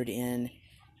covered in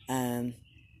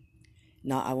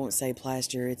not, I won't say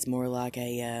plaster, it's more like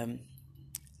a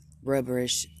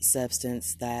rubberish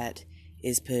substance that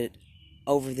is put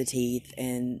over the teeth,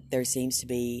 and there seems to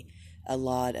be a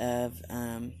lot of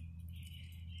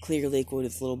clear liquid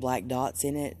with little black dots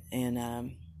in it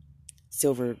and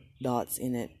silver dots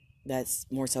in it. That's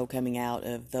more so coming out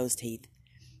of those teeth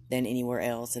than anywhere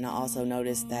else. And I also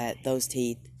noticed that those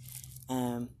teeth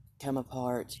come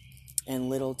apart and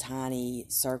little tiny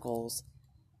circles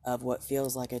of what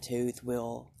feels like a tooth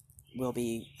will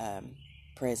be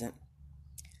present.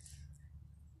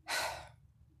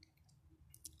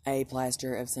 A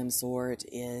plaster of some sort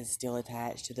is still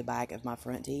attached to the back of my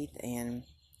front teeth and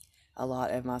a lot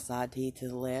of my side teeth to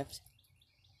the left.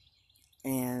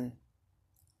 And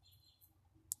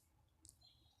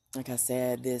like I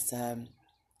said, this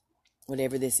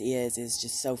whatever this is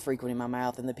just so frequent in my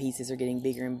mouth, and the pieces are getting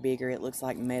bigger and bigger. It looks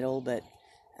like metal, but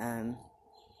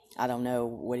I don't know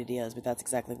what it is, but that's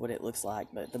exactly what it looks like.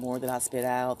 But the more that I spit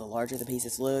out, the larger the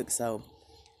pieces look. So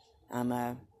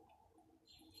I'm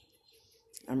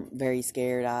very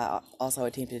scared. I also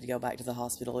attempted to go back to the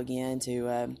hospital again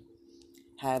to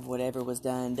have whatever was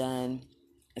done,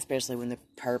 especially when the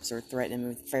perps are threatening me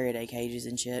with Faraday cages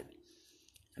and shit.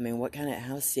 I mean,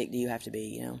 how sick do you have to be,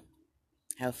 you know?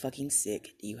 How fucking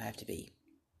sick do you have to be?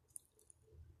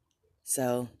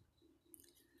 So,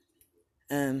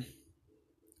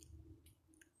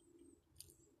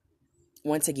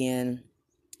 once again,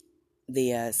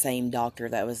 the same doctor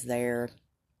that was there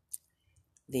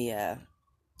the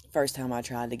first time I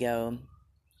tried to go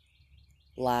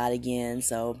lied again,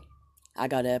 so I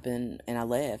got up and I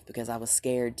left because I was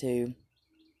scared too.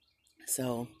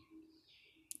 So,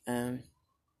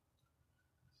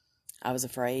 I was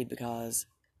afraid because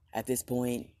at this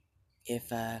point,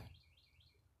 if I'm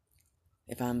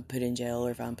put in jail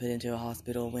or if I'm put into a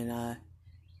hospital when I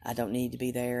don't need to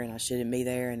be there and I shouldn't be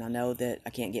there, and I know that I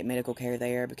can't get medical care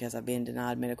there because I've been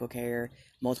denied medical care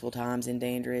multiple times in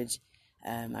Dandridge.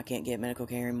 I can't get medical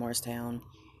care in Morristown,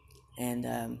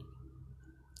 and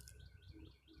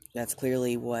that's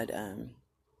clearly what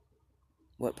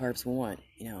perps want,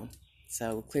 you know.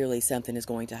 So clearly something is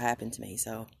going to happen to me.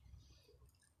 So,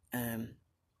 and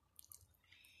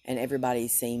everybody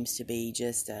seems to be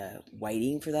just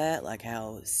waiting for that. Like,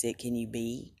 how sick can you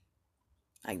be?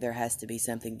 Like, there has to be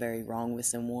something very wrong with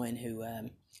someone who,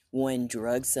 one,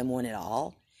 drugs someone at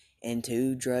all, and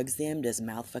two, drugs them, does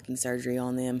mouth fucking surgery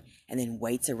on them, and then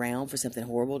waits around for something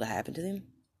horrible to happen to them.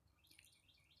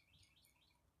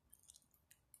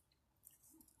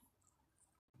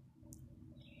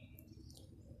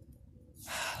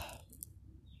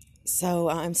 So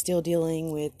I'm still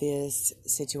dealing with this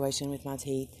situation with my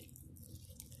teeth.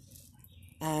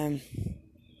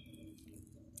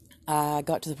 I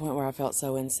got to the point where I felt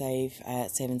so unsafe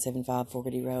at 775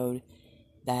 Fogarty Road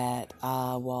that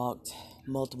I walked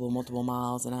multiple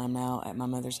miles, and I'm now at my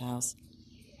mother's house.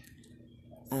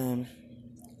 I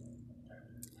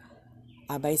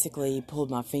basically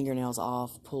pulled my fingernails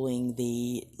off, pulling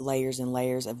the layers and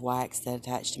layers of wax that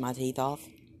attached to my teeth off.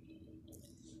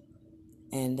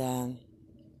 And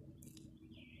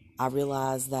I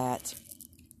realized that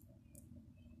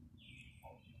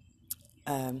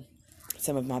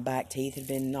some of my back teeth had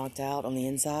been knocked out on the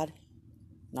inside,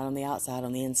 not on the outside,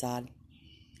 on the inside.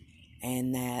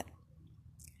 And that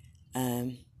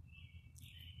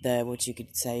the, what you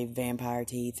could say, vampire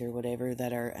teeth or whatever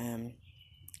that are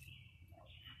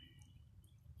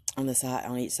on the side,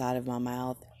 on each side of my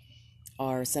mouth,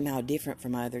 are somehow different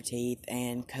from my other teeth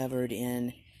and covered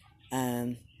in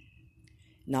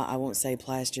not, I won't say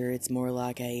plaster, it's more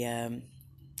like a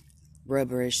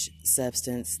rubberish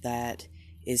substance that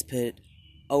is put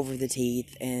over the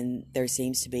teeth, and there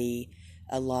seems to be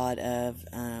a lot of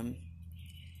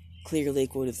clear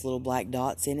liquid with little black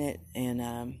dots in it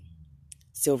and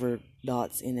silver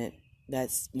dots in it.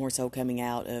 That's more so coming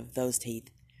out of those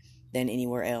teeth than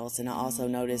anywhere else. And I also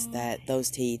noticed that those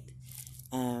teeth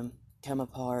come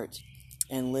apart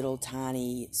and little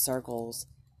tiny circles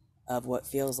of what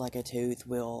feels like a tooth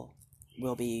will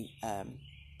be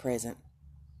present.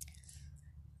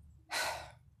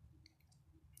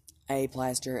 A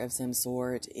plaster of some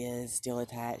sort is still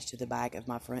attached to the back of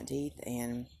my front teeth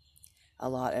and a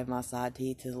lot of my side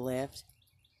teeth to the left.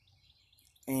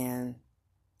 And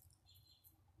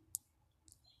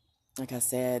like I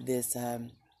said, this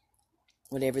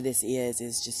whatever this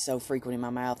is just so frequent in my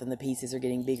mouth, and the pieces are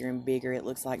getting bigger and bigger. It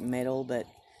looks like metal, but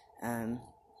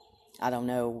I don't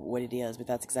know what it is, but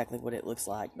that's exactly what it looks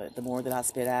like. But the more that I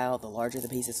spit out, the larger the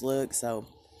pieces look. So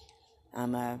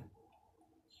I'm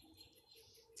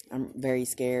very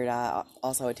scared. I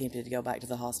also attempted to go back to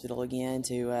the hospital again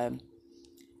to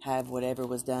have whatever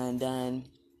was done,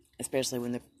 especially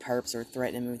when the perps are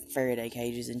threatening me with Faraday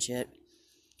cages and shit.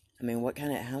 I mean,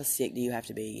 how sick do you have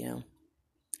to be, you know?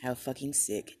 How fucking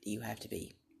sick do you have to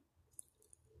be?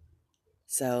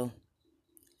 So,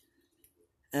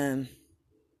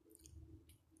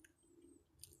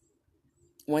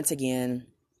 once again,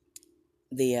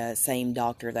 the same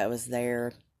doctor that was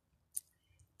there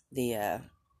the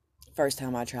first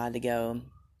time I tried to go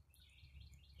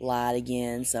lied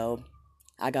again, so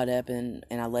I got up and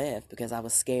I left because I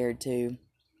was scared too.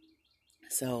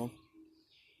 So,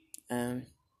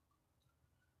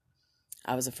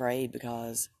 I was afraid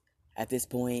because at this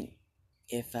point,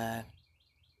 if I'm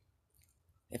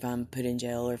put in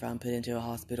jail or if I'm put into a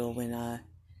hospital when I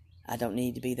don't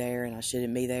need to be there and I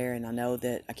shouldn't be there, and I know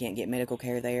that I can't get medical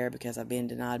care there because I've been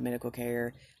denied medical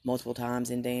care multiple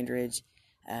times in Dandridge.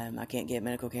 I can't get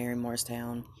medical care in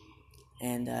Morristown,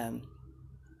 and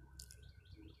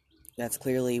that's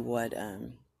clearly what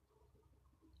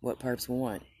perps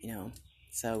want, you know.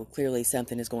 So clearly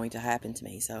something is going to happen to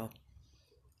me. So,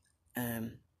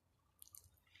 and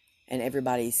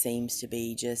everybody seems to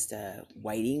be just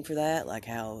waiting for that. Like,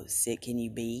 how sick can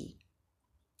you be?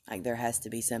 Like, there has to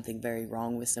be something very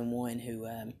wrong with someone who,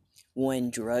 one,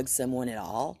 drugs someone at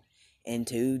all, and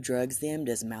two, drugs them,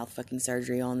 does mouth fucking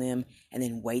surgery on them, and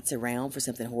then waits around for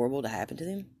something horrible to happen to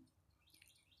them.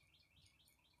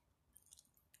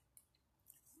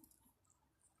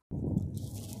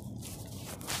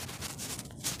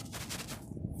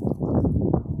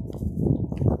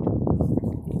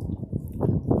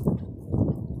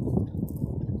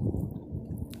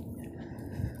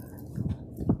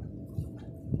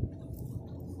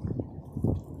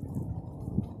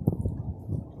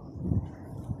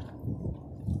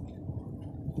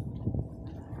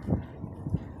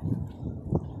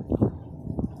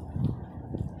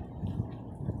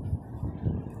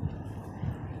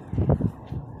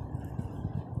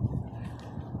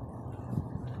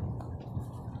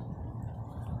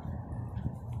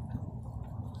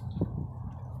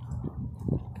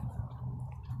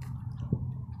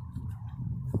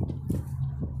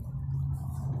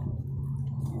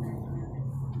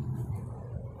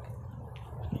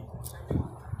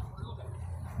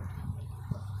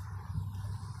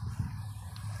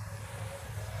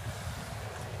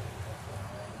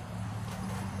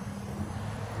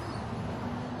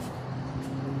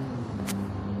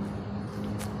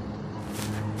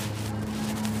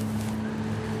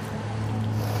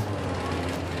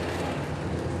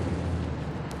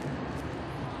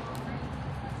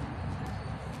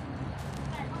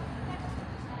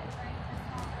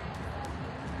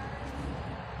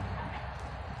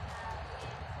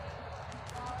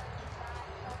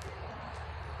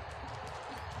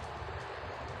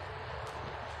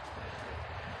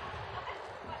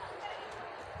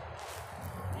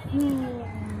 I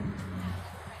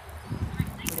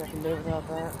think I can live without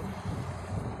that.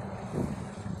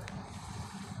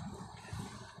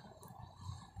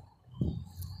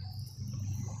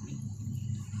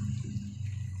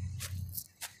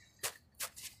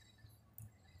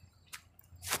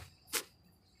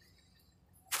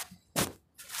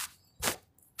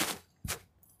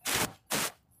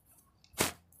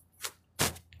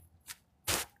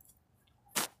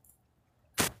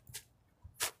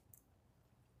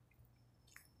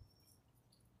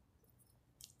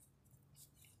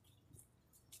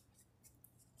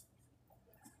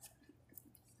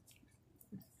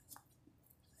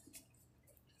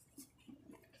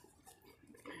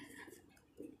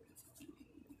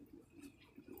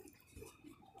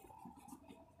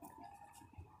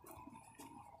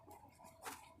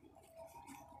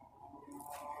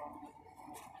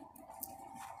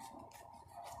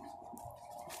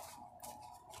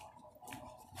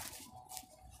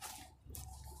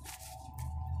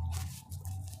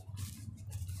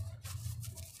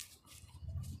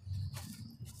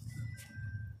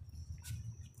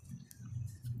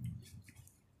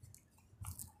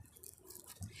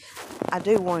 I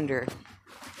do wonder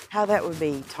how that would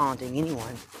be taunting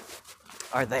anyone.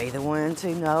 Are they the ones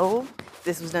who know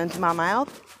this was done to my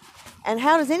mouth? And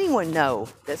how does anyone know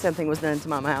that something was done to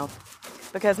my mouth?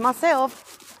 Because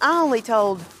myself, I only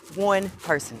told one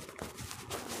person.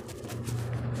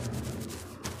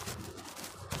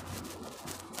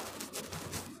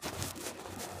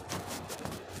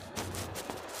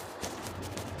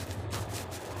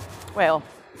 Well,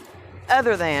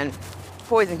 other than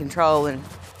poison control and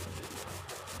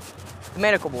the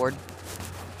medical board.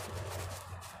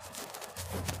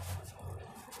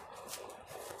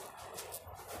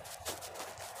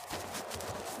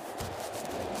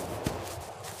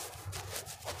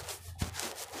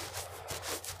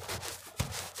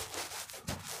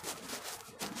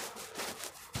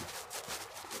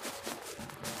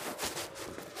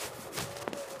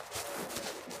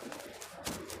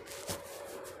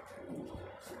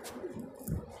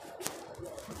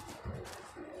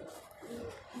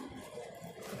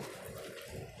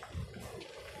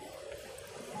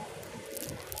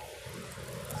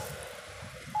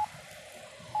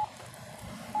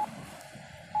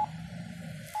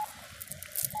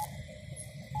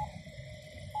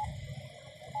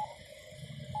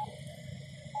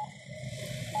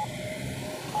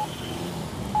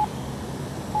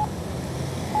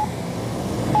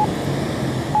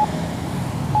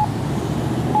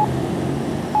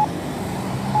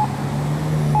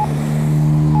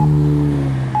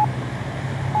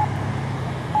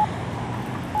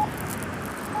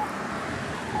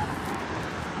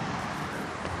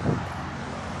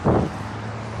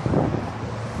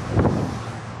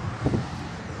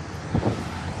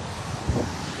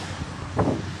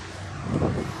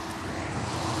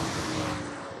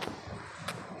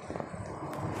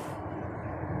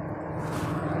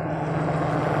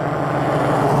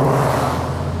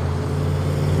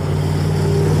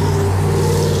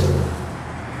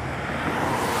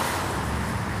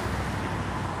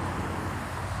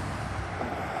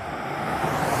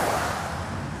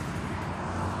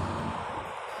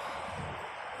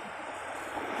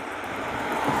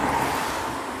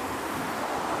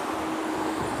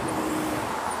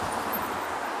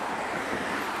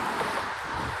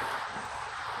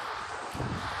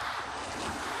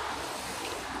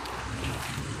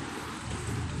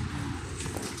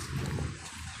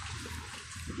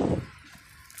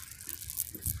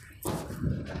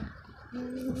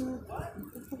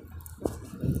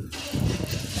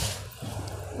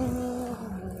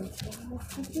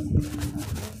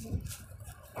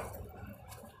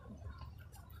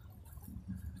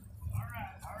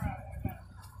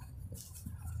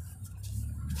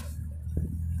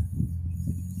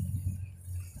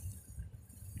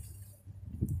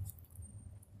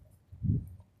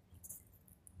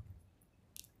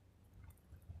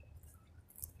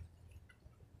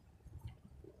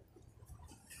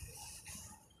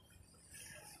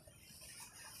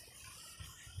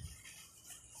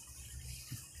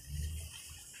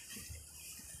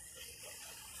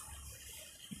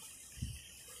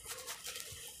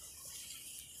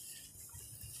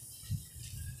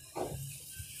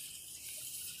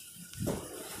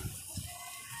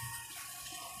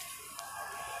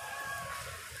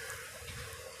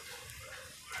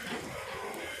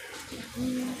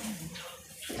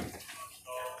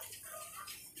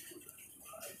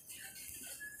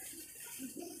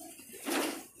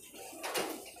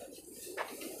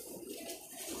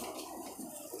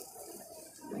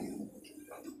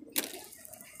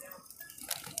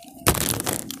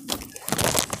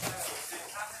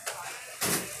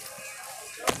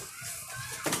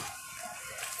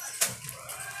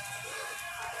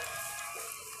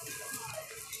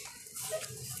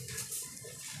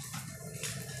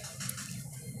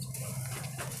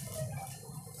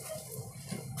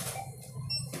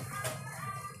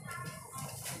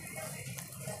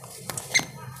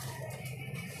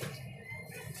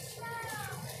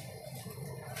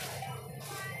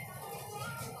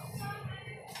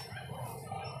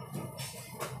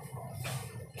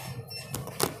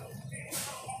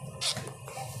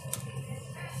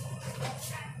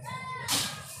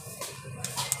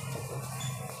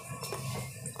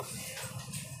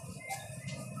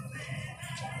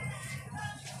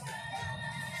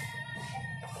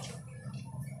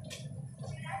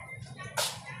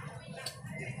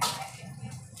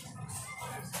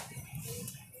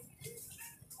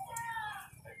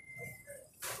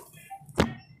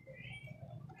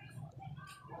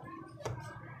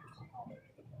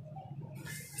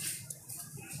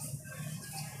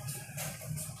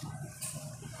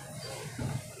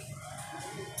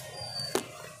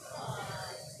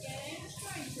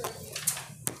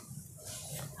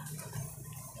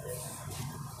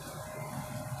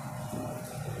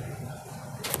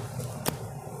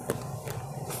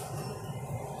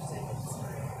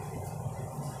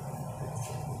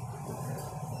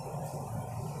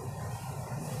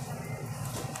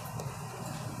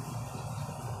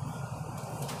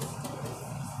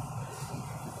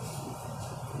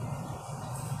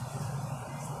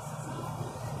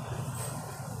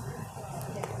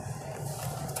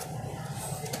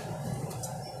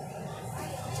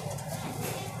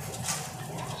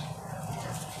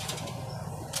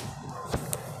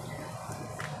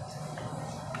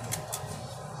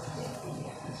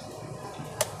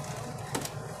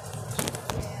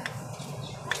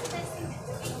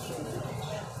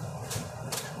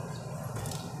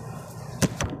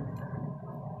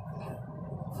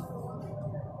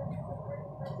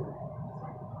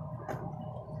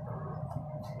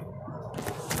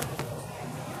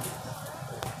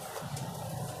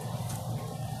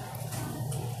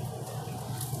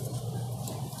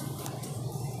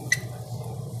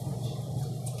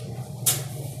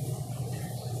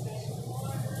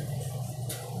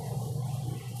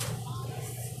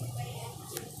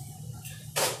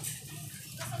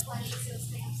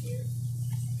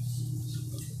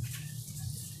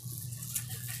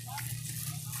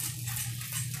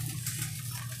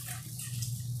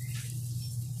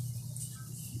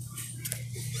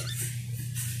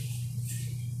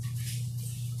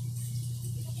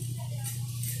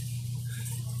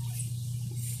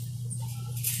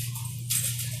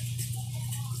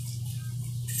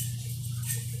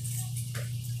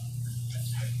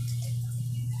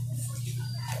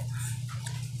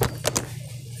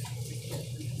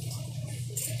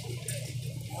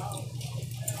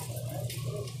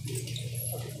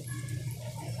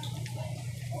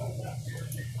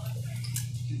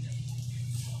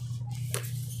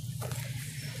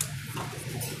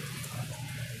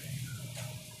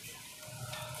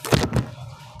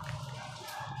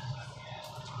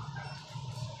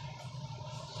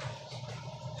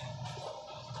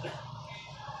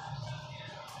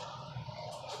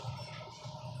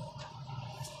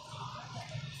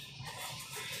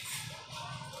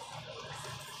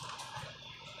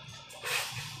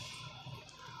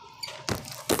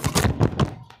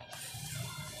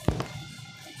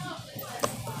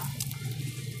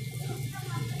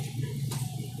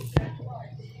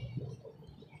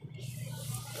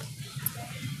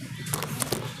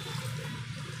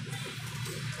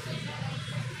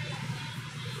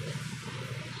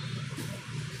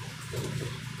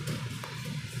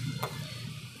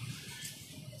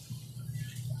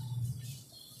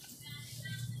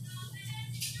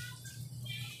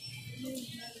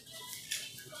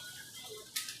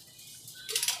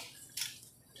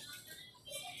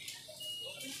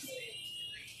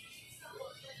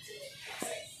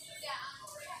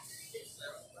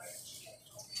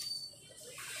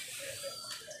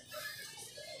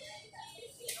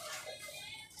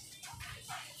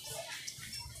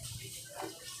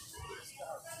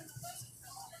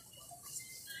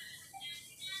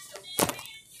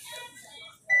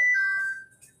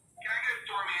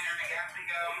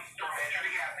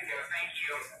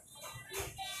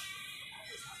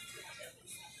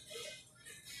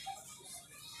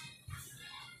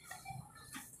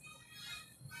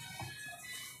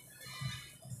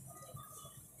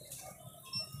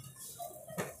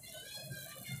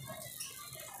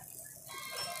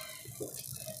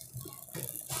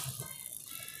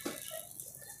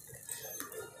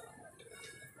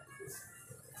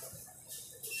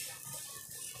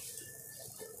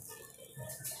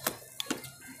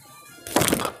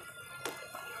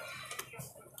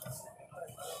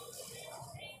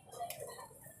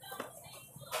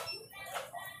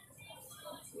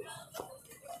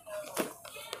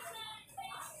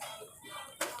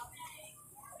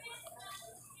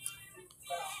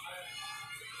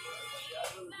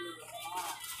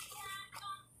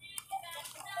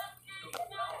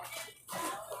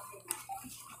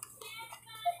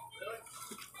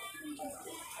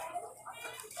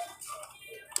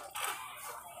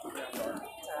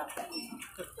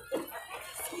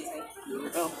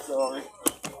 I'm sorry.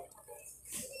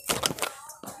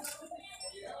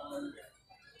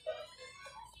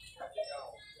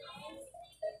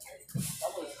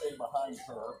 I'm going to stay behind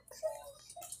her.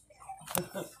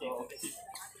 So,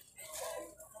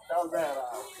 how's that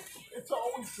out? It's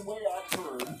always the way I've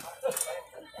heard.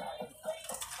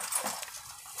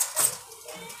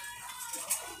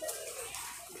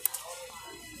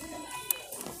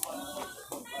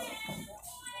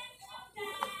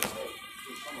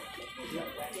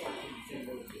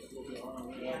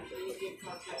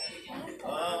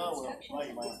 Well,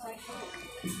 play, man.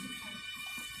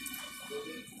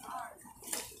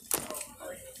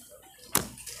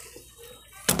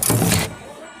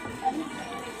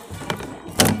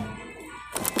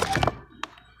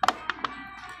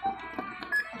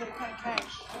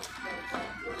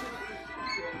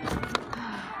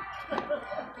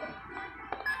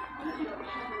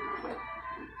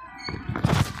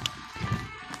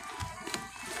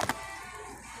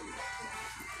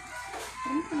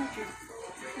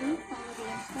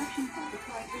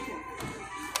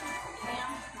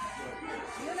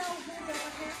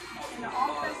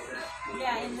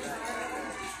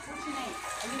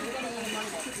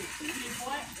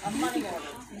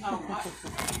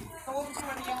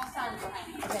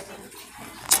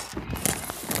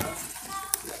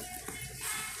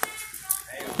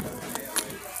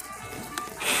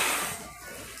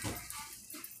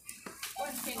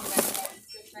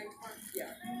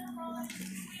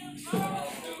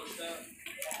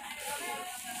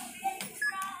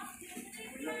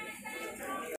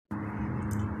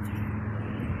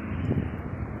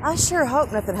 I sure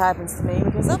hope nothing happens to me,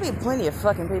 because there'll be plenty of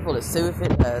fucking people to sue if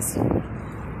it does.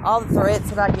 All the threats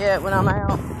that I get when I'm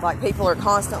out, like people are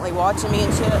constantly watching me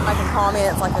and shit, making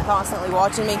comments like they're constantly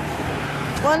watching me.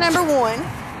 Well, number one,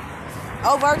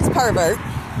 overt's pervert.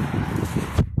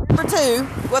 Number two,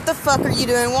 what the fuck are you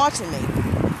doing watching me?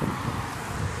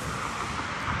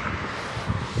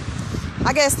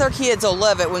 I guess their kids will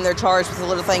love it when they're charged with a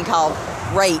little thing called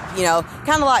rape, you know.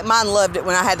 Kind of like mine loved it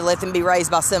when I had to let them be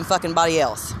raised by some fucking body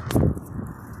else.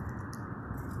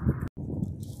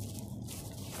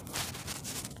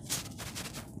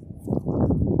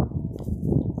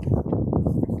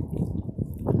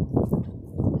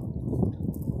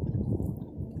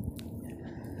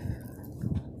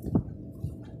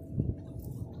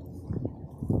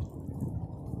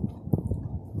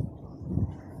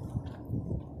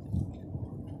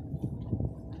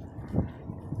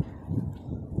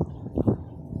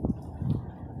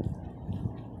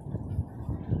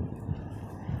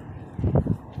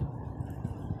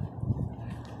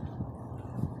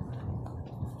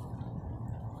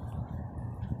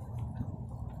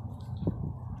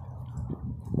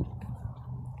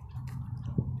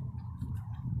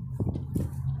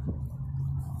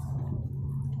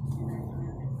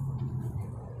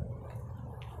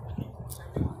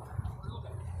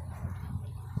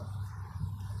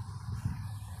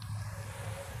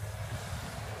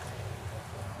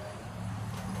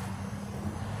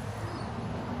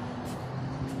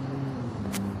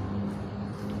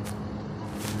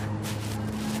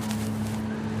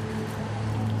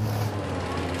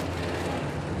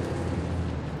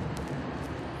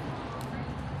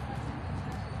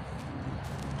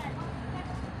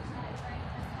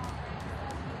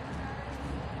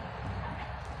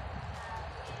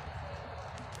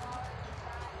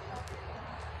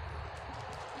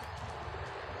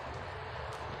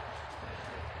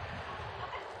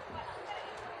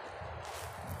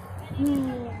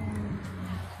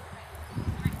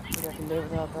 What I can do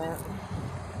without that.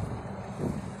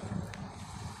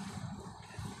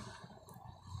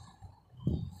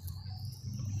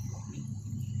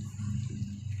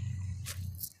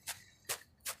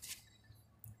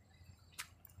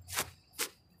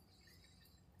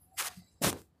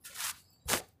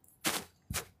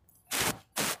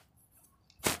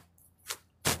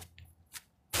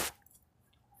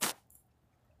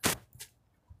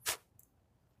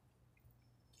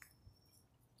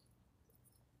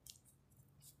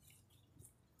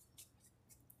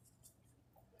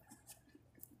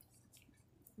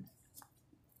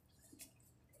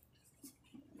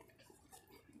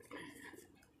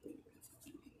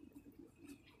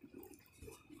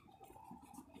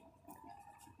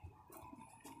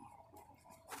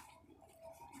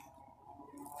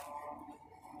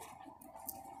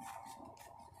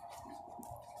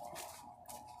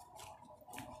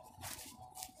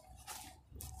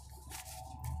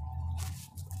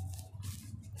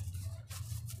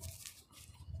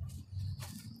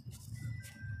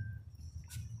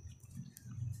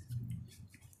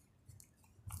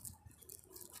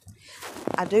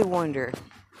 I do wonder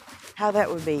how that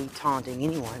would be taunting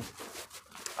anyone.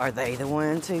 Are they the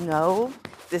ones who know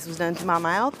this was done to my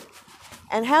mouth?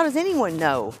 And how does anyone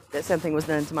know that something was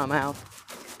done to my mouth?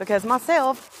 Because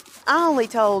myself, I only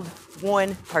told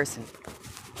one person.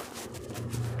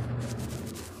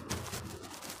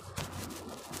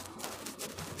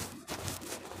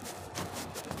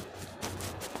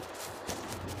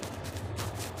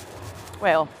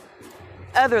 Well,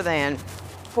 other than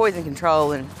poison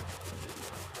control and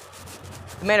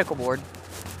the medical board.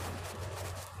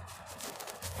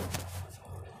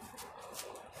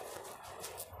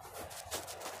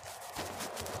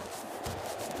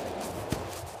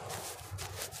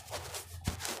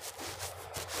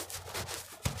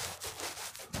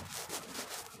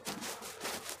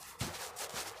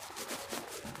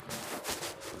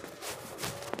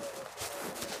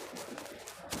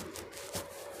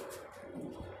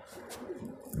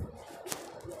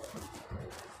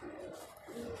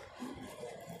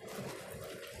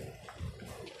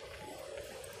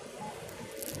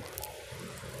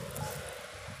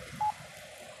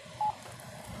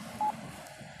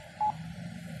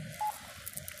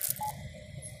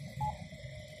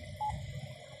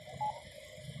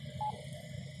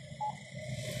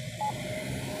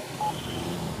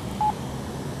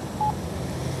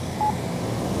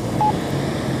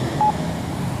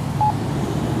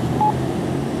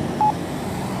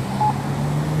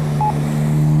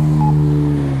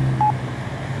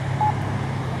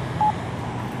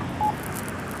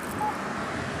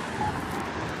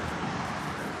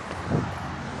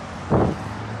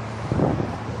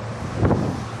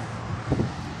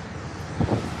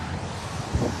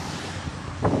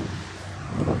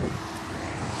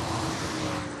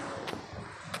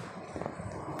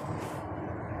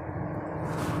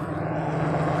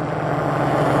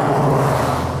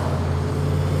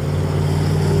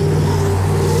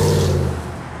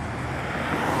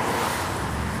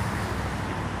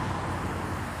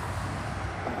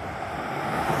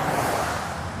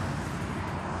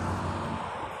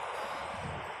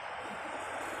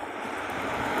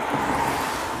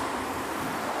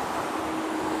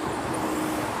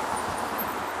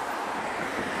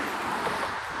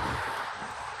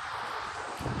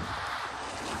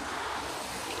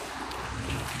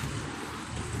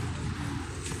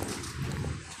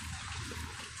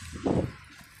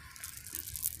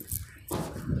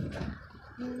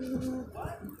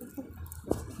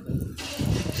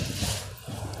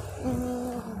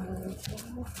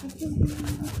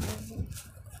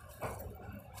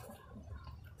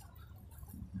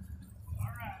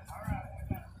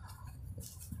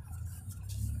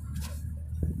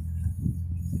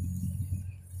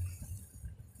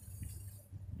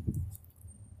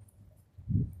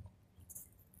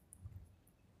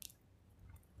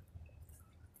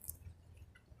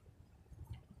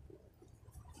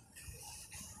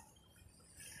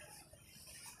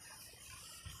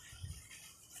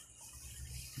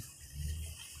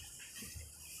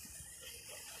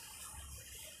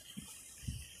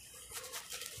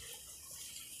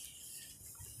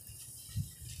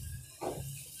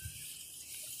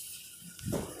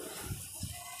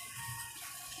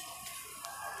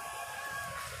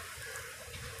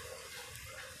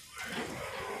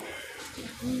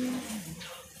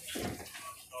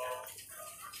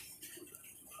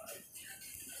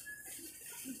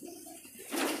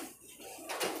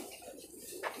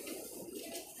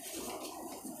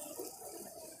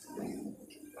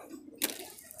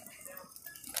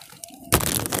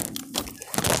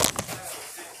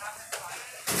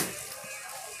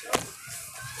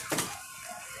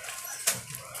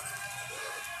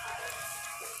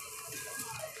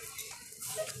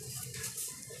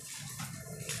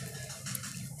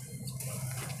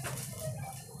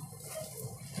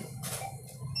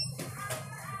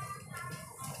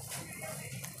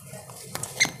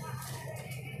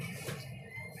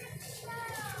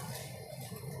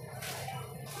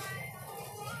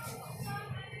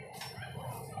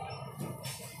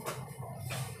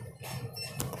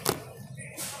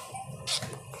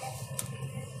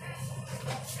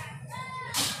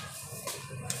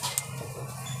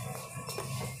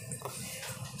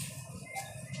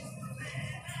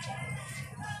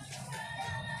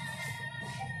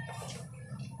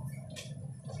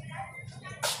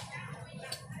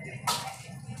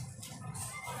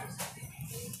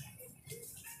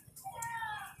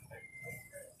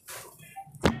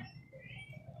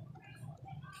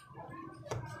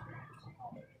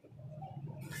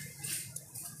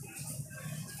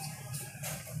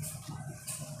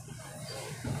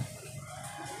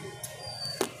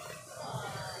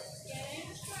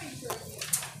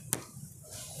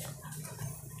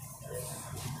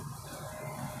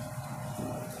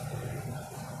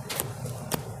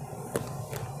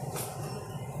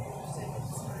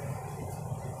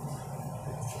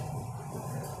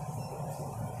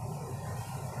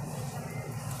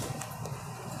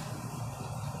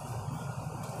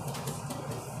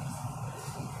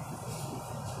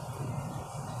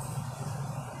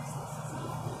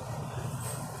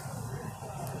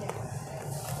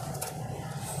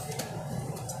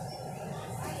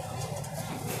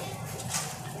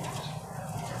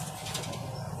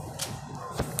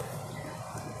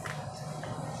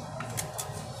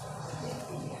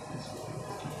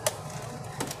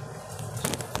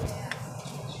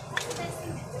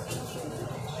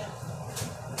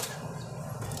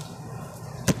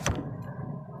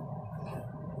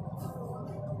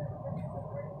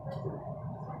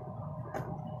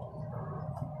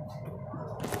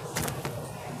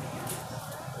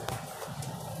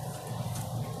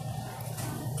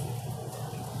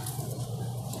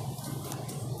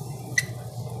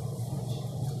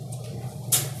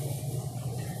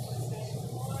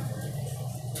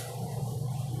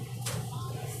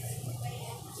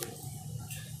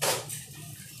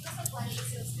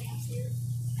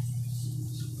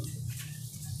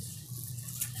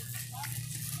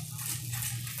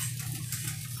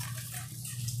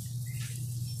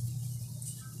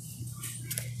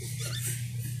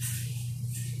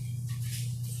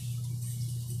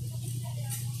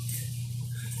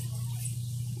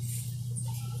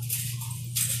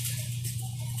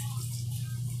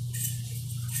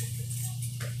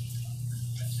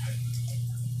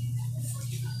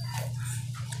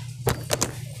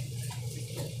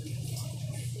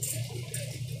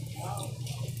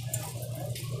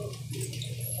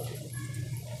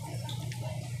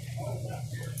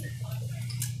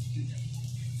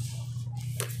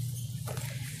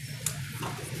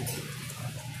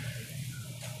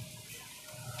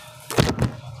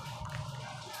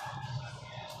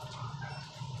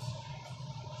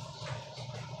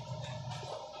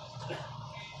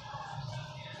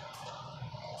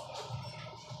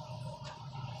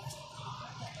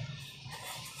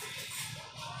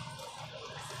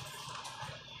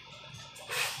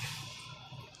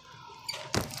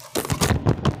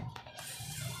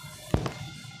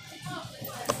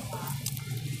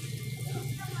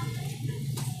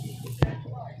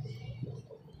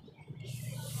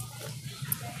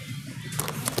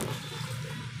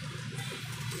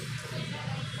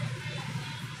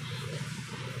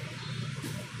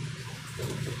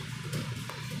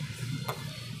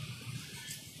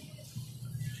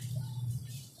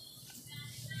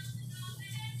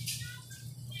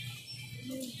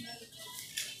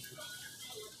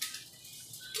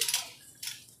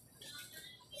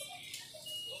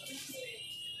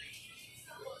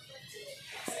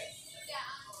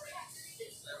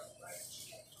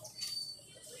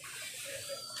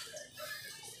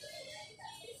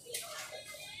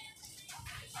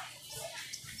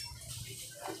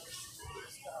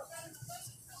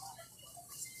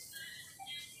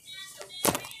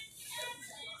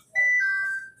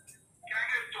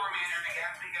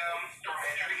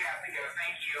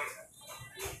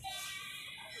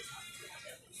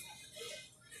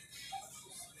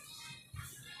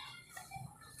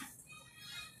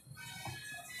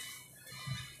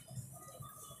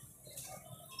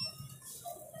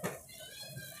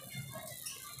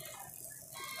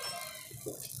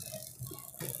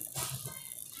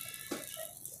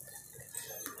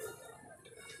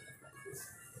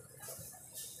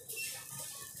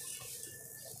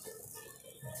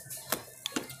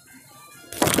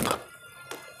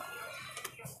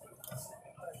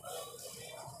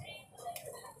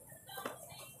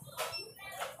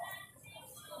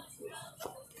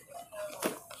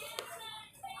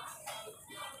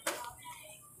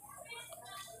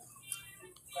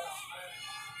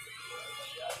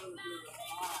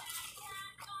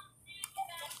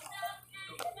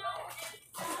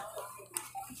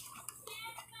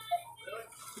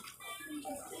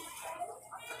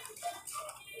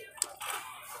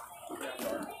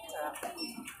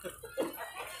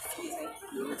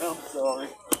 I'm sorry.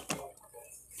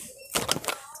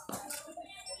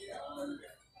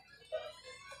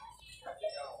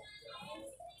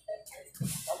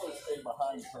 I'm gonna stay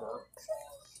behind her.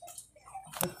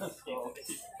 So,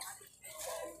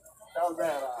 how's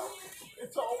that out?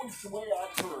 It's always the way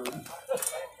I've heard.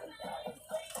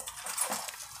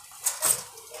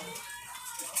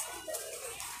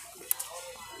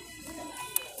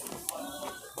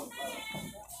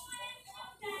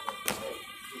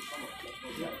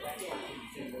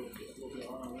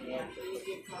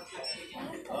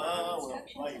 Well,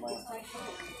 play, man.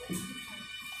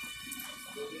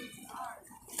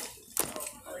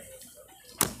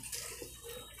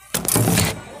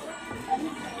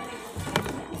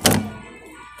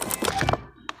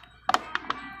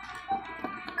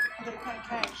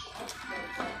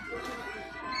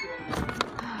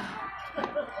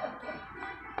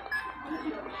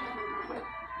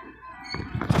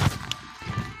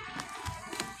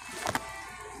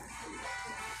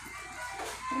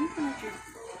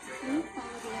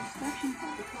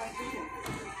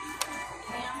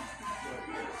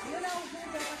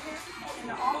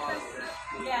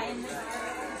 Yeah, in this area.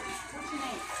 What's your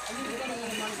name? I need to get a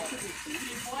Monday.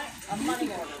 What? A money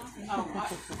order. Oh, what?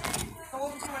 Go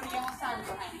over to where the yellow signs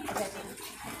are hanging. Okay.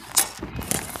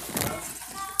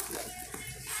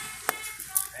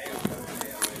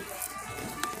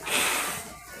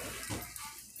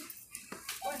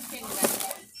 What's the thing that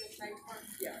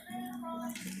yeah.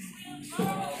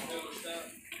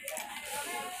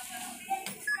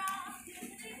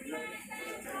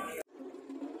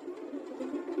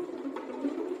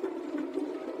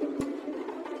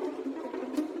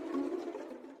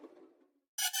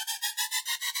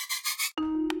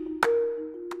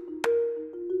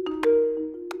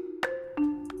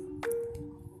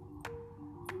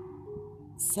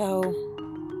 So,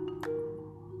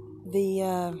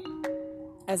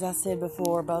 as I said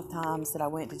before, both times that I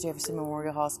went to Jefferson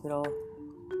Memorial Hospital,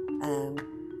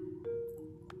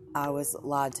 I was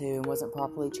lied to and wasn't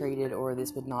properly treated, or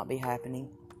this would not be happening.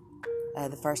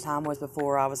 The first time was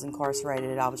before I was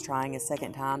incarcerated. I was trying a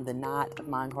second time the night of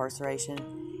my incarceration,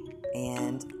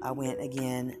 and I went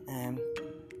again,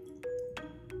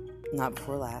 night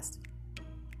before last.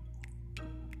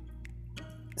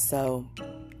 So,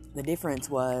 the difference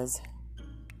was,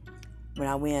 when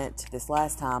I went this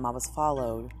last time, I was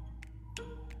followed,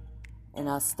 and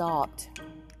I stopped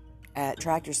at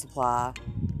Tractor Supply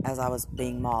as I was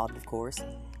being mobbed, of course,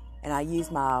 and I used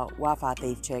my Wi-Fi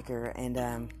thief checker, and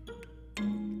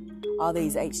all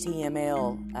these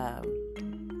HTML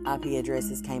IP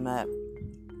addresses came up.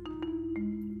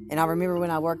 And I remember when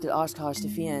I worked at Oshkosh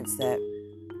Defense that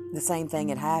the same thing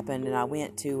had happened, and I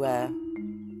went to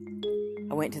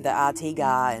the IT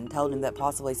guy and told him that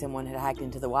possibly someone had hacked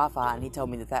into the Wi-Fi, and he told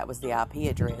me that that was the IP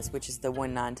address, which is the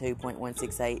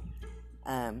 192.168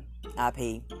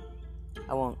 IP.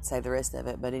 I won't say the rest of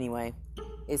it, but anyway,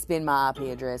 it's been my IP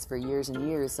address for years and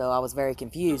years, so I was very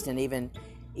confused, and even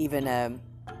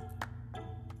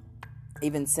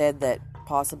said that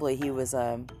possibly he was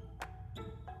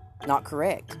not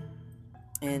correct,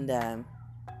 and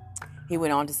he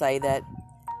went on to say that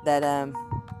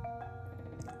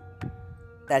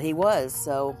he was.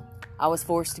 So I was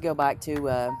forced to go back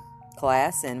to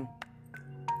class, and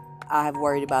I have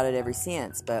worried about it ever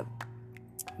since, but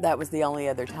that was the only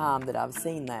other time that I've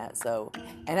seen that. So,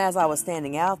 and as I was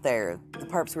standing out there, the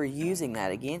perps were using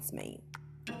that against me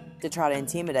to try to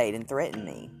intimidate and threaten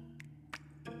me.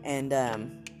 And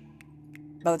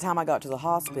by the time I got to the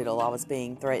hospital, I was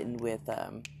being threatened with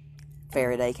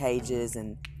Faraday cages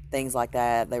and things like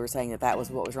that. They were saying that that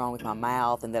was what was wrong with my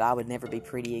mouth, and that I would never be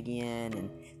pretty again, and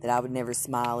that I would never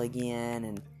smile again,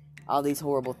 and all these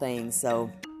horrible things.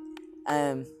 So,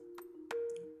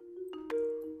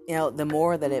 the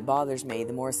more that it bothers me,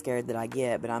 the more scared that I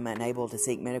get, but I'm unable to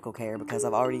seek medical care because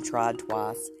I've already tried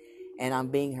twice, and I'm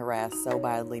being harassed so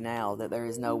badly now that there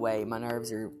is no way. My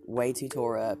nerves are way too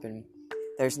tore up, and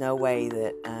there's no way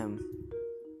that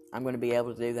I'm going to be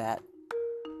able to do that.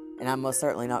 And I'm most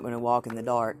certainly not going to walk in the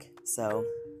dark, so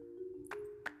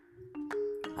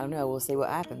I don't know, we'll see what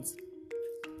happens.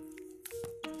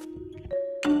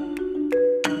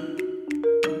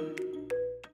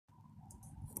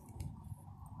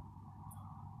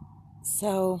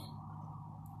 So,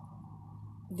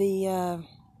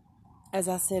 as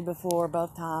I said before,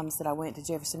 both times that I went to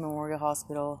Jefferson Memorial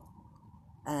Hospital,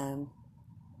 I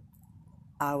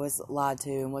was lied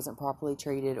to and wasn't properly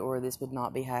treated, or this would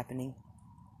not be happening.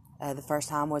 The first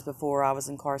time was before I was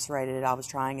incarcerated. I was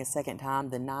trying a second time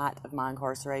the night of my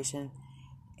incarceration,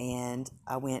 and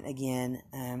I went again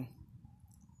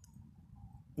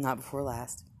night before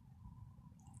last.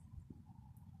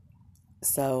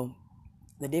 So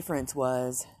the difference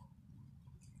was,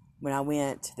 when I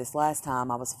went this last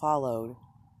time, I was followed,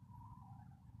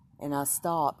 and I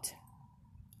stopped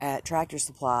at Tractor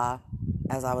Supply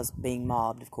as I was being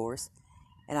mobbed, of course,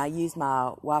 and I used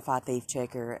my Wi-Fi thief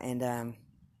checker, and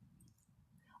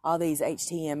all these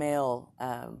HTML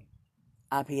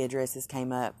IP addresses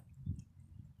came up.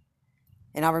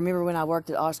 And I remember when I worked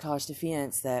at Oshkosh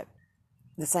Defense that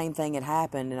the same thing had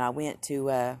happened, and I went to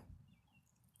the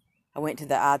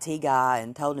IT guy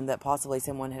and told him that possibly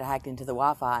someone had hacked into the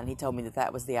Wi-Fi, and he told me that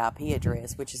that was the IP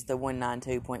address, which is the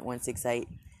 192.168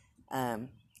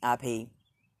 IP.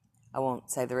 I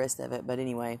won't say the rest of it, but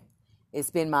anyway,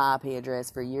 it's been my IP address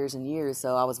for years and years,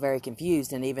 so I was very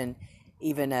confused, and even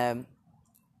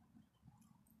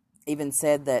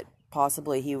said that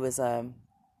possibly he was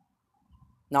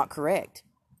not correct.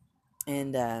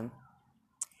 And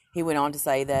he went on to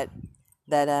say that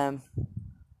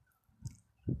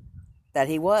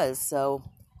he was. So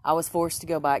I was forced to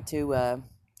go back to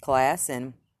class,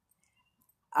 and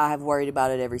I have worried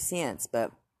about it ever since.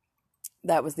 But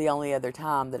that was the only other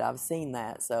time that I've seen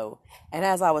that. So, and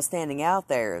as I was standing out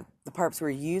there, the perps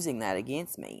were using that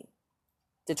against me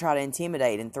to try to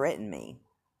intimidate and threaten me.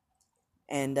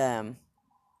 And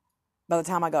by the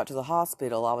time I got to the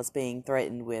hospital, I was being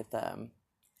threatened with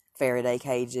Faraday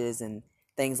cages and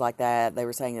things like that. They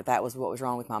were saying that that was what was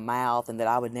wrong with my mouth, and that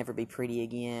I would never be pretty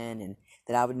again, and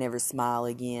that I would never smile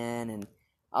again, and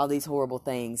all these horrible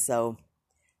things. So,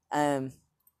 the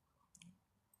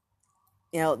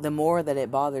more that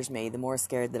it bothers me, the more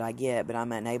scared that I get, but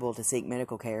I'm unable to seek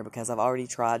medical care because I've already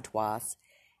tried twice,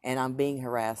 and I'm being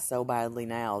harassed so badly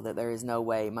now that there is no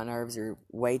way. My nerves are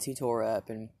way too tore up,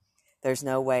 and there's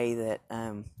no way that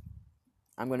I'm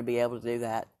going to be able to do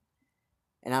that.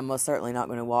 And I'm most certainly not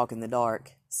going to walk in the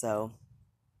dark, so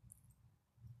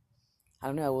I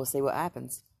don't know, we'll see what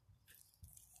happens.